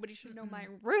 Like, nobody should know my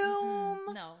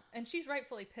room. No. And she's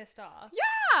rightfully pissed off.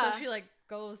 Yeah. So she, like,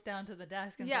 goes down to the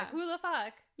desk and is like, who the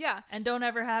fuck? Yeah. And don't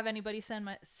ever have anybody send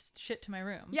my shit to my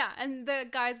room. Yeah. And the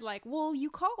guy's like, well, you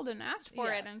called and asked for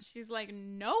it. And she's like,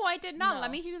 no, I did not.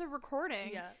 Let me hear the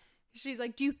recording. Yeah. She's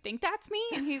like, do you think that's me?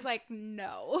 And he's like,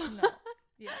 no.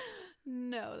 Yeah.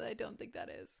 No, I don't think that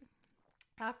is.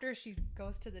 After she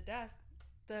goes to the desk,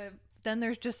 then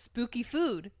there's just spooky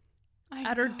food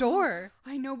at her door.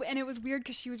 I know, and it was weird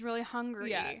because she was really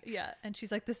hungry. Yeah. And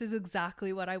she's like, this is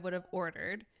exactly what I would have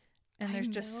ordered. And there's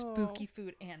just spooky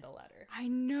food and a letter. I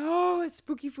know. It's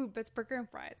spooky food, but it's burger and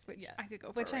fries, which I could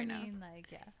go for right now.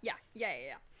 Yeah.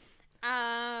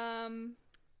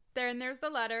 Then there's the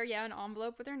letter, an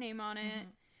envelope with her name on it. Mm-hmm.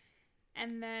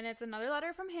 And then it's another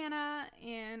letter from Hannah,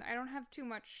 and I don't have too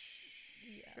much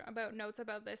about notes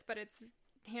about this, but it's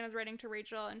Hannah's writing to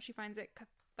Rachel, and she finds it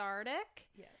cathartic.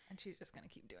 Yeah, and she's just going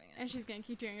to keep doing it.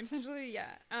 Essentially,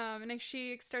 and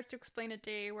she starts to explain a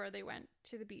day where they went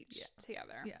to the beach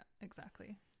together. Yeah,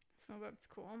 exactly. So that's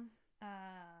cool.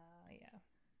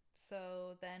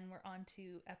 So then we're on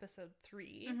to episode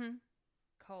 3,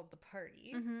 called The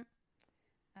Party. Mm-hmm.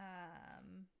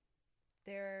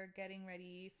 They're getting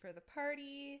ready for the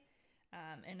party,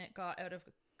 and it got out of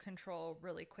control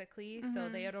really quickly. So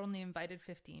they had only invited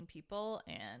 15 people,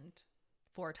 and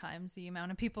 4 times the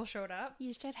amount of people showed up.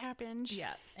 Yes, that happened.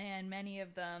 Yeah, and many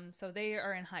of them, so they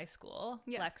are in high school.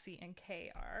 Yes. Lexi and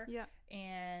Kay are. Yeah.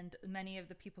 And many of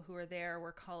the people who were there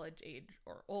were college age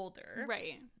or older.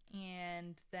 Right.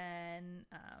 And then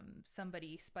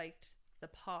somebody spiked the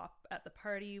pop at the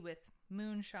party with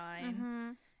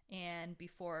moonshine, and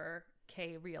before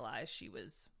Kay realized, she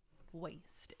was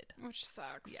wasted. Which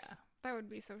sucks. Yeah. That would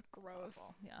be so gross.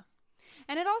 Awful. Yeah.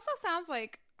 And it also sounds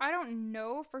like, I don't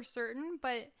know for certain,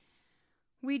 but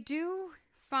we do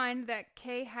find that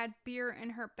Kay had beer in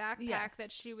her backpack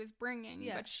that she was bringing,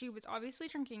 but she was obviously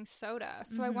drinking soda.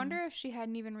 So I wonder if she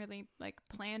hadn't even really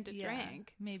planned to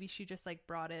drink. Maybe she just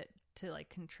brought it to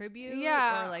contribute.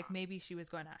 Yeah. Or maybe she was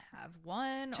going to have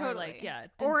one. Totally.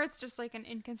 Or it's just an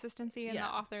inconsistency in the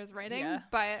author's writing. Yeah.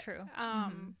 But true.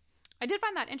 I did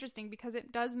find that interesting because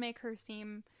it does make her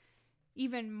seem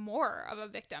even more of a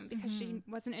victim because she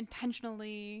wasn't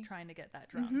intentionally trying to get that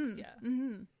drunk.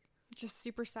 Just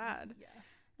super sad. Yeah.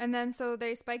 And then so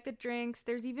they spike the drinks.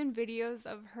 There's even videos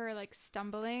of her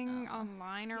stumbling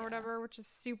online or whatever, which is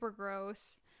super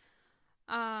gross.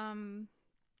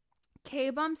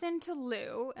 Kay bumps into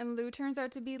Lou, and Lou turns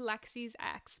out to be Lexi's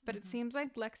ex, but it seems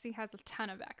like Lexi has a ton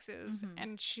of exes,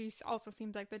 and she also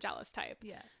seems like the jealous type.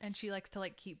 Yeah, and she likes to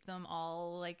keep them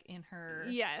all in her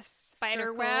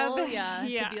spider web. Yeah,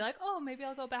 to be oh, maybe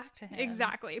I'll go back to him.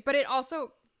 Exactly, but it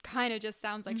also kind of just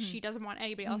sounds like she doesn't want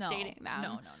anybody else dating them.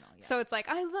 No. Yeah. So it's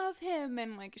I love him,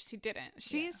 and she didn't.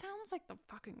 She sounds like the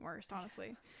fucking worst,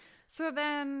 honestly. So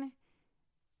then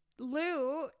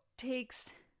Lou takes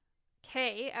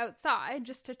Kay outside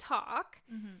just to talk,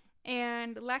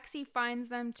 and Lexi finds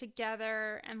them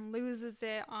together and loses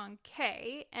it on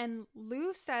Kay, and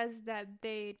Lou says that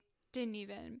they didn't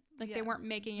even they weren't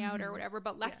making out or whatever,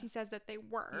 but Lexi says that they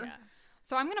were.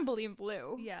 So I'm gonna believe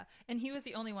Lou. Yeah, and he was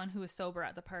the only one who was sober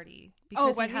at the party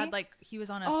because he had he was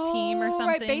on a team or something.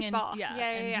 Right, baseball.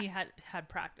 And he had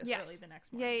practice early the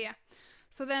next morning. Yeah.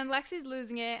 So then Lexi's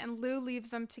losing it, and Lou leaves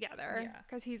them together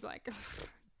because he's like,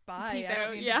 bye. Peace I don't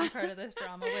out. need to be part of this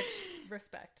drama, which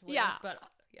respect. Lou, but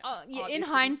in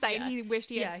hindsight, he wished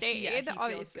he had stayed. He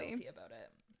obviously, feels guilty about it.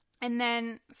 And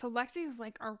then so Lexi's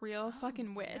a real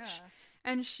fucking witch,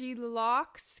 and she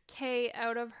locks Kay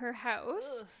out of her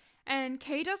house. Ugh. And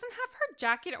Kay doesn't have her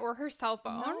jacket or her cell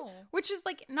phone, which is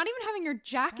not even having your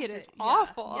jacket is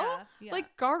awful,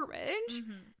 garbage.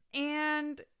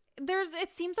 And it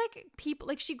seems like people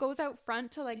she goes out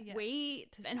front to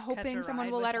wait and hoping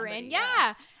someone will let her in.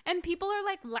 And people are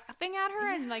laughing at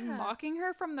her and mocking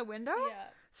her from the window.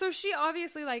 So she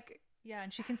obviously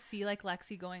and she can see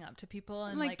Lexi going up to people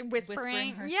and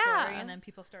whispering her story, and then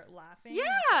people start laughing.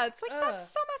 It's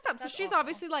that's so messed up. So she's awful.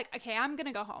 Obviously okay, I'm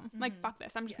gonna go home. Fuck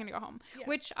this, I'm just gonna go home.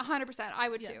 Which 100% I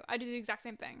would too. I do the exact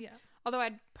same thing. Although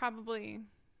I'd probably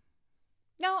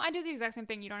I do the exact same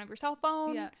thing. You don't have your cell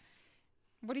phone.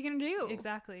 What are you gonna do?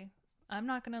 Exactly. I'm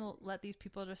not gonna let these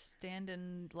people just stand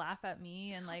and laugh at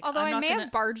me and Although I may have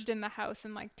barged in the house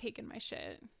and taken my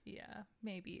shit. Yeah,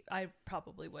 maybe. I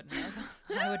probably wouldn't have.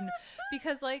 I wouldn't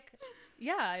because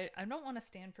I don't want to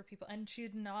stand for people, and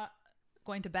she's not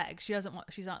going to beg. She's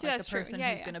not the person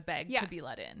who's gonna beg to be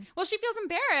let in. Well, she feels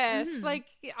embarrassed.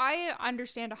 I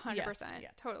understand 100%.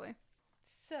 Yes, totally.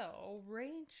 So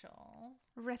Rachel,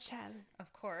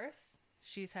 of course,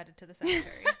 she's headed to the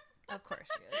cemetery. Of course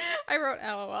she is. I wrote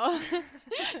LOL.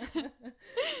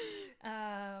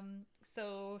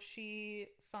 So she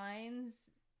finds,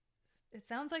 it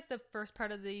sounds like the first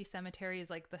part of the cemetery is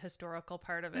the historical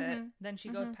part of it. Then she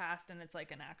goes past and it's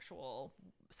an actual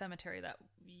cemetery that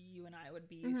you and I would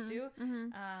be used to.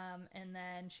 And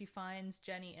then she finds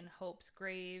Jenny and Hope's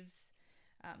graves.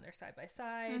 They're side by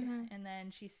side. And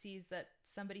then she sees that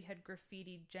somebody had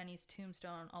graffitied Jenny's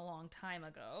tombstone a long time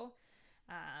ago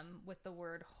with the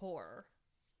word whore.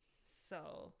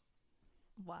 So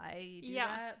why do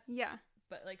that? Yeah.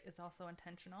 But like it's also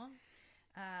intentional.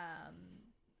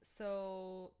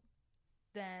 So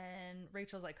then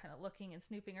Rachel's like kind of looking and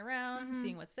snooping around,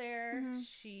 seeing what's there.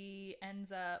 She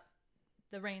ends up,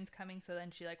 the rain's coming, so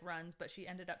then she like runs, but she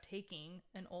ended up taking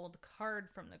an old card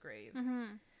from the grave.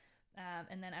 And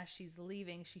then as she's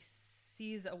leaving, she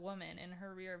sees a woman in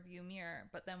her rear view mirror,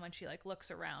 but then when she like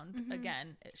looks around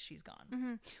again, she's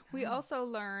gone. We also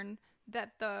learn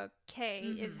that the K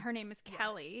is, her name is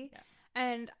Kelly. Yes. Yeah.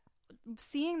 And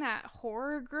seeing that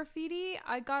horror graffiti,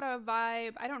 I got a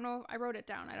vibe. I don't know. I wrote it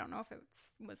down. I don't know if it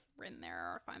was written there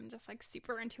or if I'm just like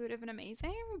super intuitive and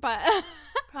amazing, but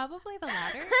probably the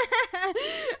latter.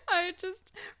 I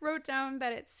just wrote down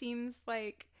that it seems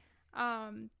like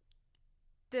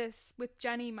this with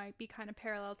Jenny might be kind of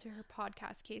parallel to her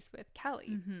podcast case with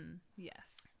Kelly.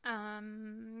 Yes.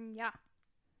 Yeah.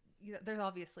 There's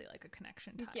obviously like a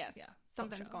connection to it. Yes. Yeah.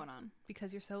 Something's going on.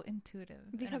 Because you're so intuitive.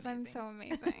 Because I'm so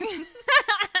amazing.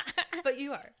 But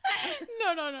you are.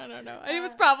 No. It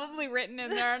was probably written in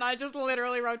there and I just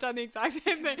literally wrote down the exact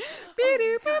same thing.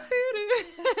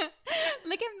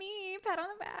 Look at me, pat on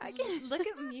the back. Look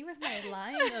at me with my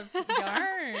line of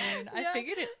yarn. Yeah. I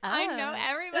figured it out. I know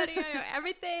everybody. I know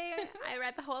everything. I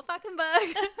read the whole fucking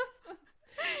book.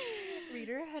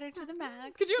 Reader headed to the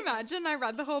max. Could you imagine? I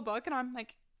read the whole book and I'm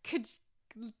like,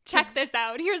 check this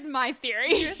out. Here's my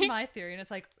theory. And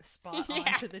it's like spot on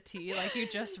to the T. Like you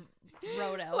just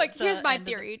wrote out. Like here's my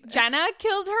theory. Jenna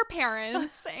killed her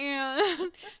parents,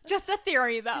 and just a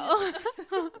theory though.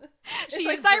 She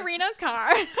used like Irina's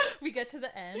car. We get to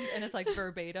the end, and it's like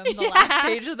verbatim the last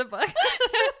page of the book.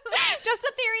 Just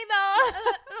a theory though.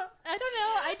 I don't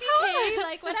know. IDK,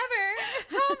 like whatever.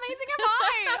 How amazing am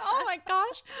I? Oh my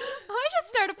gosh. I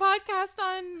just started a podcast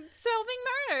on solving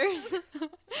murders.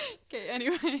 Okay,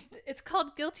 anyway. It's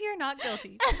called Guilty or Not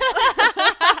Guilty.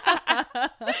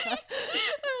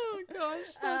 Oh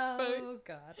gosh, that's funny. Oh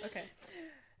god. Okay.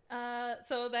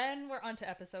 So then we're on to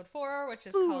episode 4, which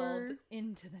is called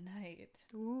Into the Night.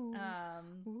 Ooh.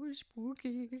 Ooh,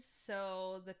 spooky.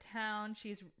 So the town,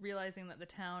 she's realizing that the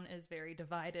town is very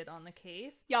divided on the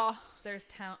case. Yeah. There's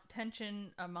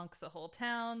tension amongst the whole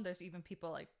town. There's even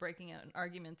people like breaking out in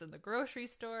arguments in the grocery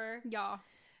store. Yeah.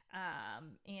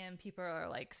 And people are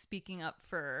like speaking up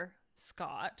for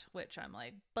Scott, which I'm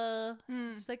like, buh.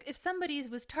 It's like, if somebody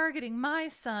was targeting my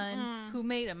son who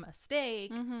made a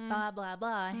mistake, blah, blah,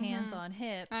 blah, hands on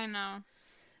hips. I know.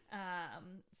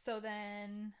 So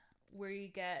then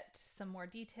we get some more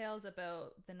details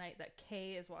about the night that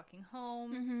Kay is walking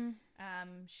home.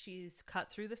 She's cut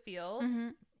through the field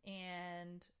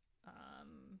and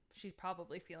she's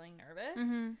probably feeling nervous.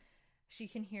 She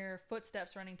can hear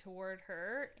footsteps running toward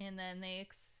her, and then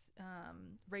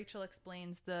Rachel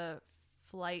explains the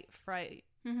flight, fight,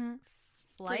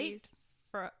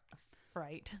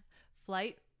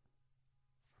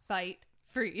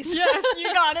 freeze. Yes,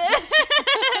 you got it.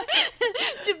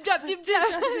 Jib jab, jib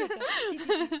jab.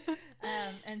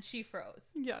 And she froze.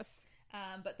 Yes.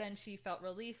 But then she felt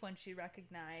relief when she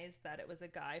recognized that it was a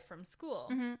guy from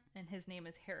school, and his name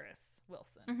is Harris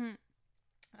Wilson.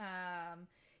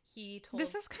 He told...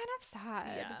 This is kind of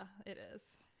sad. Yeah, it is.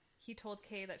 He told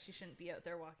Kay that she shouldn't be out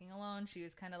there walking alone. She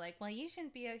was kind of like, well, you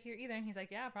shouldn't be out here either. And he's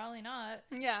like, yeah, probably not.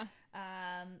 Yeah.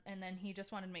 And then he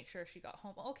just wanted to make sure she got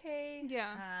home okay.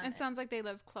 Yeah. It sounds like they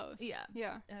live close. Yeah.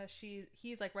 Yeah.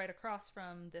 He's like right across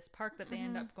from this park that they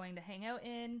end up going to hang out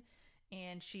in.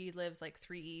 And she lives like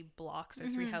 3 blocks or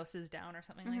 3 houses down or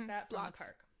something like that from the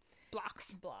park.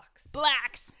 Blocks.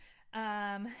 Blacks.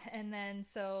 And then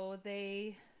so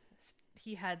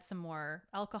he had some more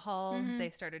alcohol. They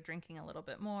started drinking a little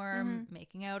bit more,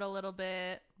 making out a little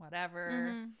bit,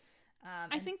 whatever.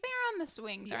 I think they're on the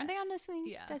swings. Yes. Aren't they on the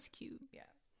swings? Yeah. That's cute. Yeah.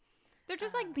 They're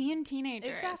just like being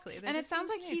teenagers. Exactly. And it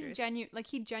sounds like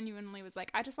he genuinely was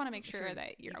like, I just want to make sure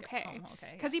that you're okay.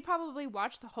 Because he probably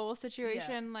watched the whole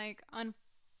situation like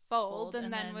unfold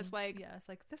and then was like, yeah, it's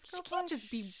like, this girl can't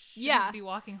just be be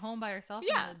walking home by herself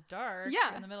in the dark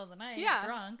in the middle of the night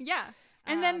drunk. Yeah.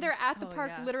 And then they're at the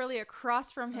park literally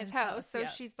across from his house. So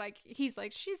he's like,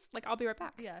 I'll be right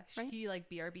back. Yeah. Right? He like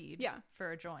BRB'd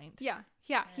for a joint. Yeah.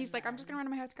 Yeah. He's like, I'm just going to run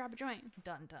to my house, grab a joint.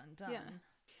 Done. Yeah.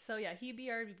 So yeah, he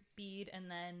BRB'd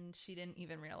and then she didn't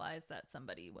even realize that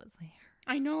somebody was there.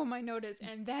 I know, my note is,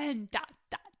 and then ...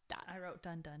 I wrote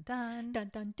dun.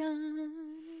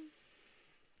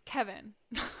 Kevin.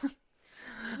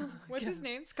 What's his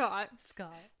name? Scott.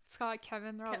 Scott,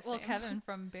 Kevin, they're all the same. Well, Kevin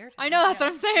from Beartown. I know, that's what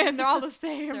I'm saying. They're all the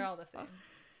same. They're all the same.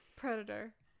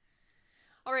 Predator.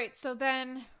 All right, so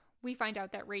then we find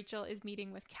out that Rachel is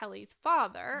meeting with Kelly's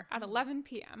father at 11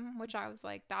 p.m., which I was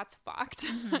like, that's fucked.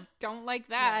 Don't like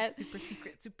that. Yeah, super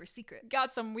secret, super secret.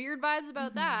 Got some weird vibes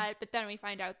about that. But then we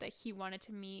find out that he wanted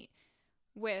to meet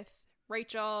with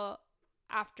Rachel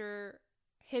after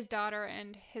his daughter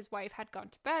and his wife had gone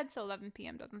to bed. So 11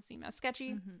 p.m. doesn't seem as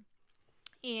sketchy.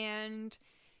 And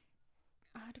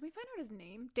did we find out his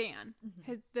name? Dan.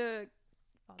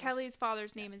 Kelly's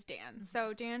father's name is Dan.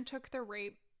 So Dan took the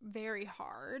rape very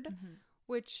hard,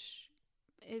 which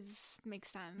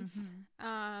makes sense.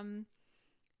 And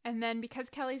then because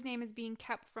Kelly's name is being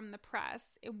kept from the press,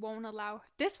 it won't allow,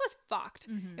 this was fucked.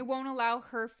 It won't allow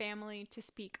her family to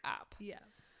speak up. Yeah.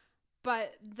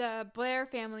 But the Blair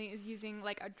family is using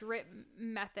like a drip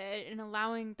method and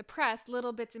allowing the press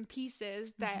little bits and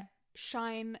pieces that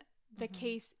shine the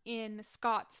case in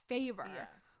Scott's favor,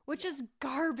 which is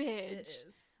garbage. It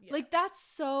is. Yeah. Like, that's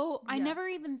so... I never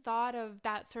even thought of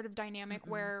that sort of dynamic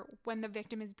where when the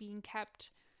victim is being kept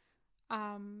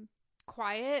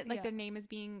quiet, like their name is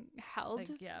being held.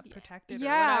 Like, protected or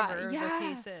whatever the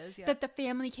case is. Yeah. That the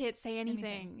family can't say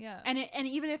anything. Yeah. And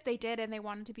even if they did and they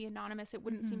wanted to be anonymous, it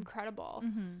wouldn't seem credible.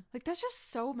 Like, that's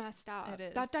just so messed up. It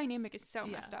is. That dynamic is so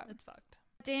messed up. It's fucked.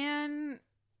 Dan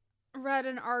read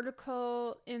an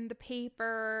article in the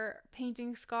paper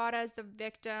painting Scott as the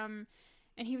victim,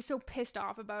 and he was so pissed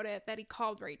off about it that he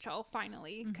called Rachel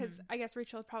finally, because I guess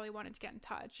Rachel probably wanted to get in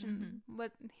touch and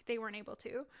they weren't able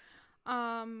to.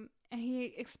 And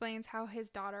he explains how his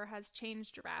daughter has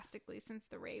changed drastically since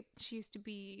the rape. She used to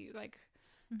be like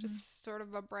just sort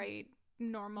of a bright,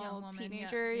 normal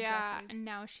teenager. Yeah, exactly. And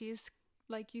now she's,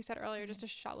 like you said earlier, just a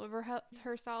shell of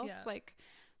herself, like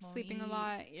sleeping a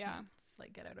lot. Yeah,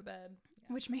 like get out of bed,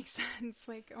 which makes sense.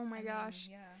 Like, oh my gosh.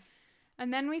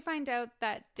 And then we find out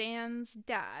that Dan's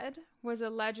dad was a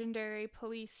legendary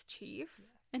police chief,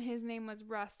 and his name was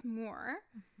Russ Moore.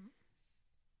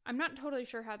 I'm not totally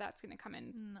sure how that's going to come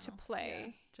into play.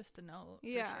 Yeah, just a note. For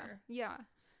sure. Yeah.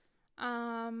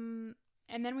 And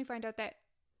then we find out that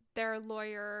their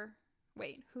lawyer.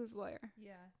 Wait, whose lawyer?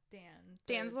 Yeah, Dan.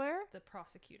 Dan's lawyer? The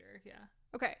prosecutor. Yeah.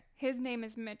 Okay, his name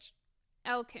is Mitch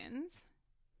Elkins,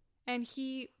 and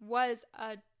he was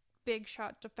a big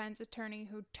shot defense attorney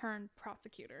who turned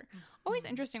prosecutor. Always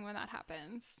interesting when that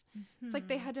happens. It's like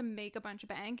they had to make a bunch of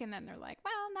bank, and then they're like,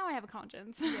 well, now I have a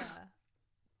conscience. Yeah.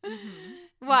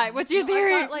 Why? What's your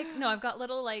theory? I've got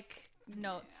little like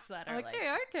notes that are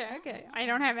okay. I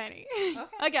don't have any. Okay.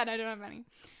 Again, I don't have any.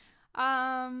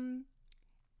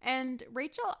 And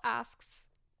Rachel asks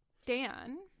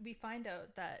Dan. We find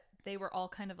out that they were all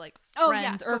kind of like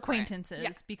friends or acquaintances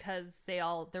because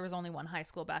there was only one high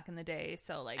school back in the day.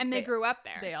 So like, and they grew up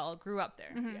there. They all grew up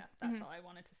there. Yeah. That's all I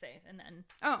wanted to say.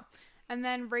 And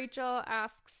then Rachel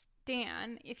asks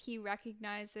Dan if he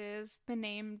recognizes the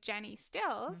name Jenny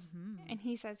Stills, and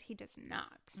he says he does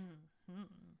not,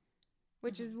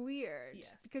 which is weird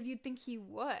because you'd think he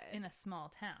would in a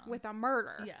small town with a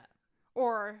murder,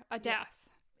 or a death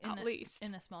at least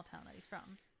in the small town that he's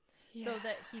from. So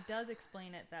that he does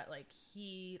explain it that like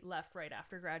he left right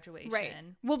after graduation. Right.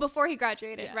 Well, before he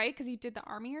graduated, right? Because he did the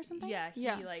army or something. Yeah.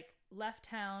 He like left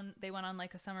town. They went on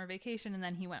like a summer vacation, and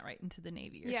then he went right into the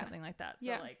Navy or something like that. So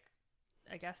like,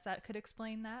 I guess that could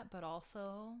explain that, but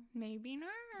also maybe not.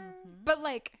 But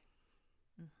like,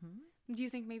 do you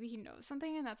think maybe he knows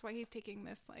something, and that's why he's taking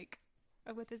this like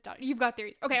with his daughter? You've got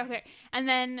theories. Okay. And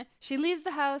then she leaves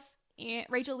the house. And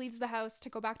Rachel leaves the house to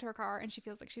go back to her car, and she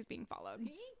feels like she's being followed.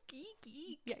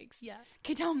 Eek. Yikes. Yeah.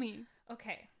 Okay, tell me.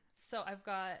 Okay, so I've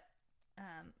got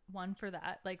one for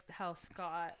that, like how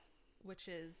Scott, which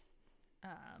is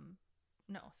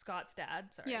Scott's dad,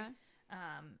 sorry. Yeah.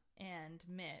 And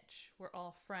Mitch were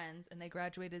all friends, and they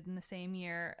graduated in the same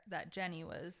year that Jenny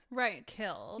was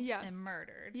killed and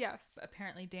murdered. Yes. But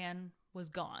apparently Dan was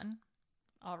gone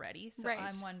already, so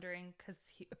I'm wondering, because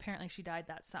apparently she died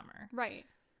that summer. Right.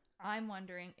 I'm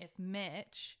wondering if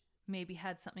Mitch maybe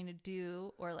had something to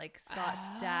do, or like Scott's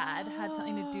dad had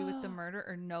something to do with the murder,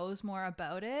 or knows more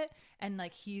about it, and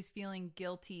like he's feeling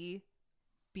guilty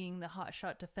being the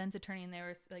hotshot defense attorney, and they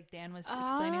were like, Dan was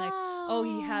explaining like, oh,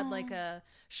 he had like a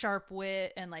sharp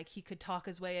wit, and like he could talk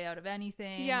his way out of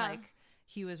anything. Like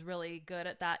he was really good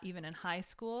at that even in high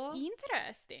school.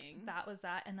 Interesting. That was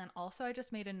that. And then also I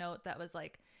just made a note that was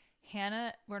like,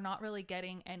 Hannah, we're not really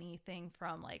getting anything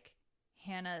from like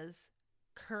Hannah's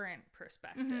current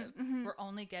perspective. We're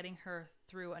only getting her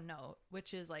through a note,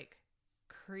 which is like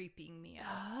creeping me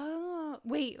out. Oh,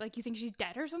 wait, like you think she's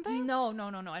dead or something? No.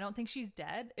 I don't think she's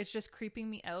dead. It's just creeping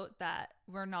me out that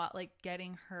we're not like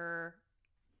getting her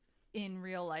in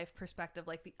real life perspective,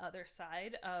 like the other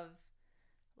side of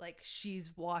like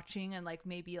she's watching and like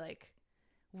maybe like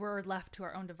we're left to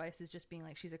our own devices just being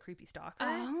like she's a creepy stalker.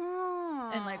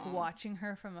 Oh. And like watching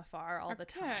her from afar all the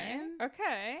time.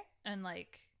 Okay. And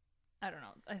like, I don't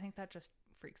know. I think that just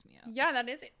freaks me out. Yeah, that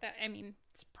is it. I mean,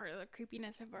 it's part of the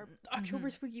creepiness of our October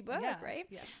spooky book, right?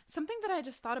 Yeah. Something that I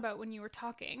just thought about when you were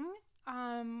talking,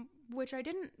 which I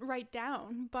didn't write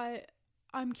down, but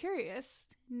I'm curious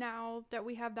now that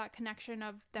we have that connection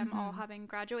of them all having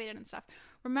graduated and stuff.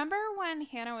 Remember when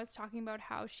Hannah was talking about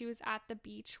how she was at the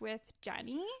beach with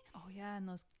Jenny? Oh, yeah, and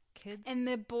those kids. And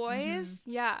the boys?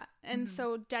 Yeah. And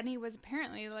so Jenny was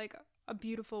apparently like a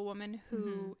beautiful woman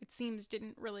who it seems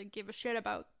didn't really give a shit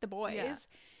about the boys. Yeah.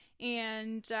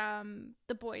 And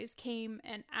the boys came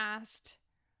and asked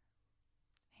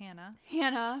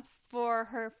Hannah for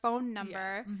her phone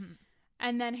number. Yeah.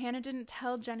 And then Hannah didn't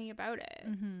tell Jenny about it.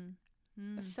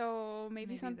 So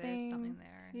maybe something there's something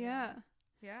there.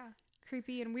 Yeah.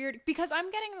 Creepy and weird, because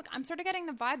I'm sort of getting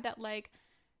the vibe that like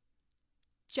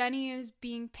Jenny is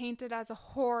being painted as a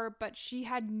whore, but she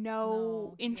had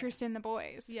no interest in the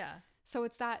boys. Yeah. So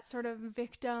it's that sort of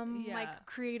victim, like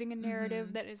creating a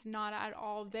narrative that is not at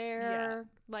all there. Yeah,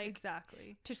 like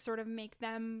exactly. To sort of make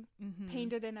them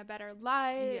painted in a better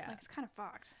light. Yeah. Like it's kind of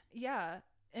fucked. Yeah.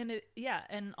 And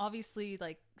obviously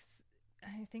like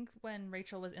I think when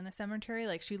Rachel was in the cemetery,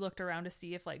 like she looked around to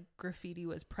see if like graffiti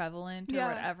was prevalent or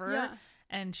whatever. Yeah.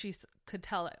 And she could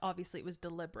tell it, obviously it was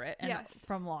deliberate and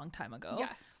from a long time ago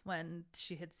when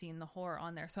she had seen the horror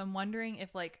on there. So I'm wondering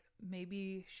if like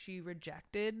maybe she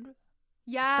rejected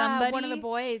somebody, one of the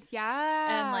boys.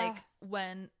 Yeah. And like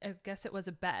when I guess it was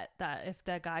a bet that if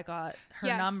the guy got her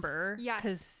number,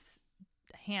 because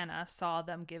Hannah saw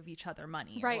them give each other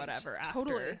money or whatever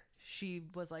after. She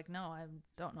was like, no, I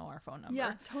don't know our phone number.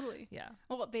 Yeah, totally. Yeah.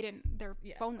 Well, they didn't. Their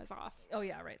phone was off. Oh,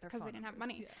 yeah, right. Because they didn't have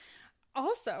money. Yeah.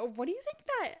 Also, what do you think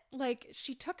that, like,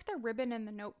 she took the ribbon and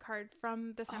the note card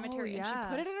from the cemetery and she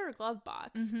put it in her glove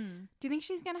box. Do you think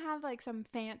she's going to have, like, some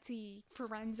fancy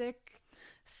forensic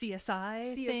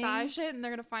CSI shit and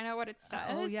they're going to find out what it says?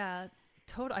 Oh, yeah.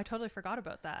 I totally forgot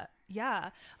about that. Yeah.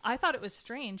 I thought it was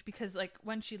strange because like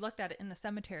when she looked at it in the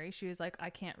cemetery, she was like, I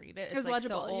can't read it. It's was like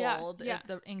legible. So old. Yeah.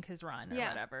 The ink has run or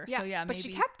whatever. Yeah. So yeah, but maybe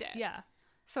she kept it. Yeah.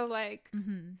 So like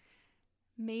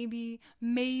maybe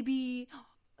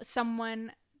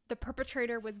someone, the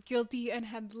perpetrator was guilty and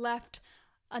had left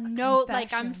a note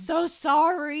like, I'm so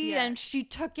sorry, and she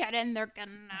took it and they're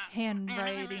gonna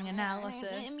handwriting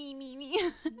analysis.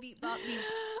 Beep, bop, beep.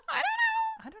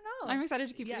 I don't know. I'm excited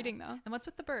to keep reading though. And what's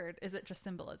with the bird? Is it just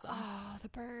symbolism? Oh, the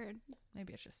bird.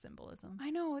 Maybe it's just symbolism.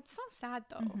 I know, it's so sad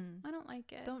though. I don't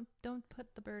like it. Don't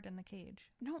put the bird in the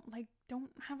cage. Don't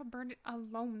have a bird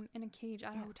alone in a cage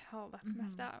at a hotel. That's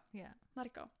messed up. Yeah. Let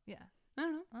it go. Yeah. I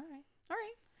don't know. All right.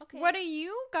 Okay. What do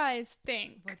you guys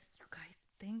think? What are you guys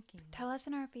thinking? Tell us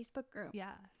in our Facebook group.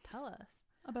 Yeah. Tell us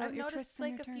about I've your noticed twists and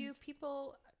like your a turns. few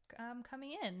people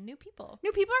coming in. New people.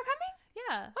 New people are coming?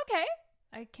 Yeah. Okay.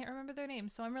 I can't remember their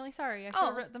names, so I'm really sorry. I should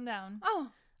have written them down. Oh.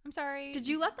 I'm sorry. Did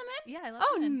you let them in? Yeah, I let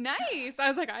them in. Oh, nice. I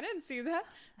was like, I didn't see that.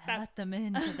 I let them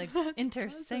into the inner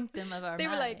sanctum of our They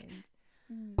were minds.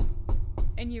 like,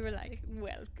 and you were like,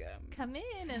 welcome. Come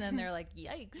in. And then they're like,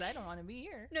 yikes, I don't want to be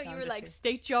here. No, you were like,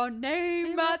 state your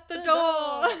name at the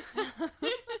door.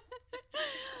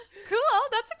 Cool.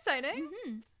 That's exciting.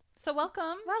 So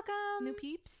welcome. Welcome. New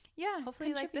peeps. Yeah. Hopefully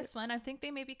you like this one. I think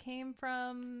they maybe came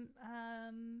from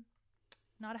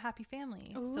Not a Happy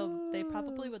Family. Ooh. So they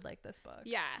probably would like this book.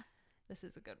 Yeah. This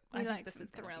is a good I think like this some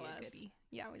is going to be a goodie.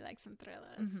 Yeah, we like some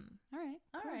thrillers. All right.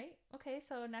 All cool. right. Okay,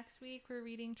 so next week we're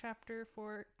reading chapter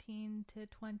 14 to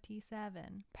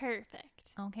 27.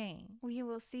 Perfect. Okay. We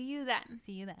will see you then.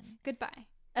 See you then. Goodbye.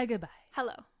 Goodbye.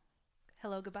 Hello.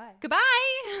 Hello, goodbye. Goodbye.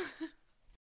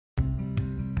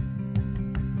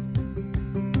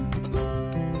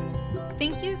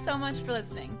 Thank you so much for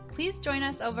listening. Please join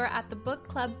us over at the Book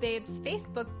Club Babes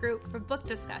Facebook group for book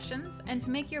discussions and to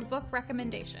make your book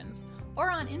recommendations, or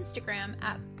on Instagram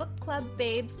at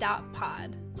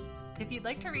bookclubbabes.pod. If you'd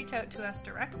like to reach out to us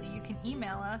directly, you can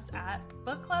email us at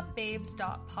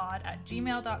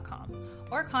bookclubbabes.pod@gmail.com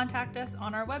or contact us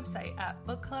on our website at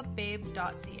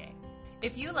bookclubbabes.ca.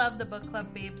 If you love the Book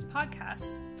Club Babes podcast,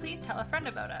 please tell a friend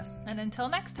about us. And until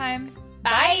next time,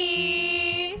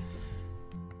 bye!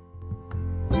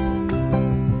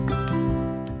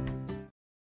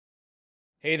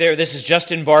 Hey Hey there, this is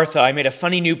Justin Bartha. I made a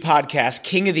funny new podcast,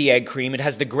 King of the Egg Cream. It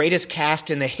has the greatest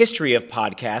cast in the history of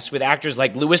podcasts with actors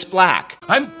like Louis Black.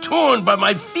 I'm torn by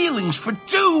my feelings for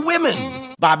two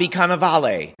women. Bobby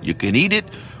Cannavale. You can eat it,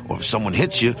 or if someone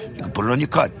hits you, you can put it on your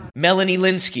cut. Melanie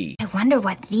Linsky. I wonder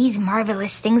what these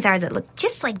marvelous things are that look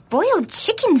just like boiled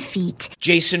chicken feet.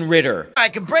 Jason Ritter. I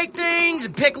can break things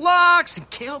and pick locks and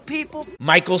kill people.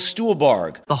 Michael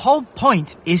Stuhlbarg. The whole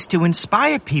point is to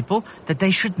inspire people that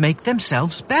they should make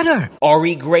themselves better.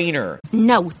 Ari Grainer.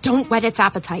 No, don't whet its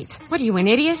appetite. What are you, an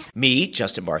idiot? Me,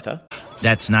 Justin Bartha.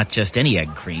 That's not just any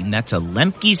egg cream, that's a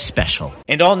Lemke's special.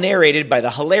 And all narrated by the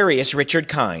hilarious Richard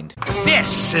Kind.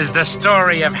 This is the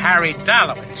story of Harry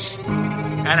Dalowitz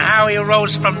and how he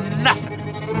rose from nothing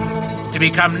to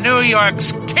become New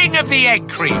York's King of the Egg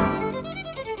Cream.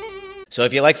 So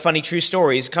if you like funny true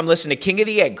stories, come listen to King of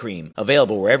the Egg Cream,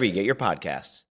 available wherever you get your podcasts.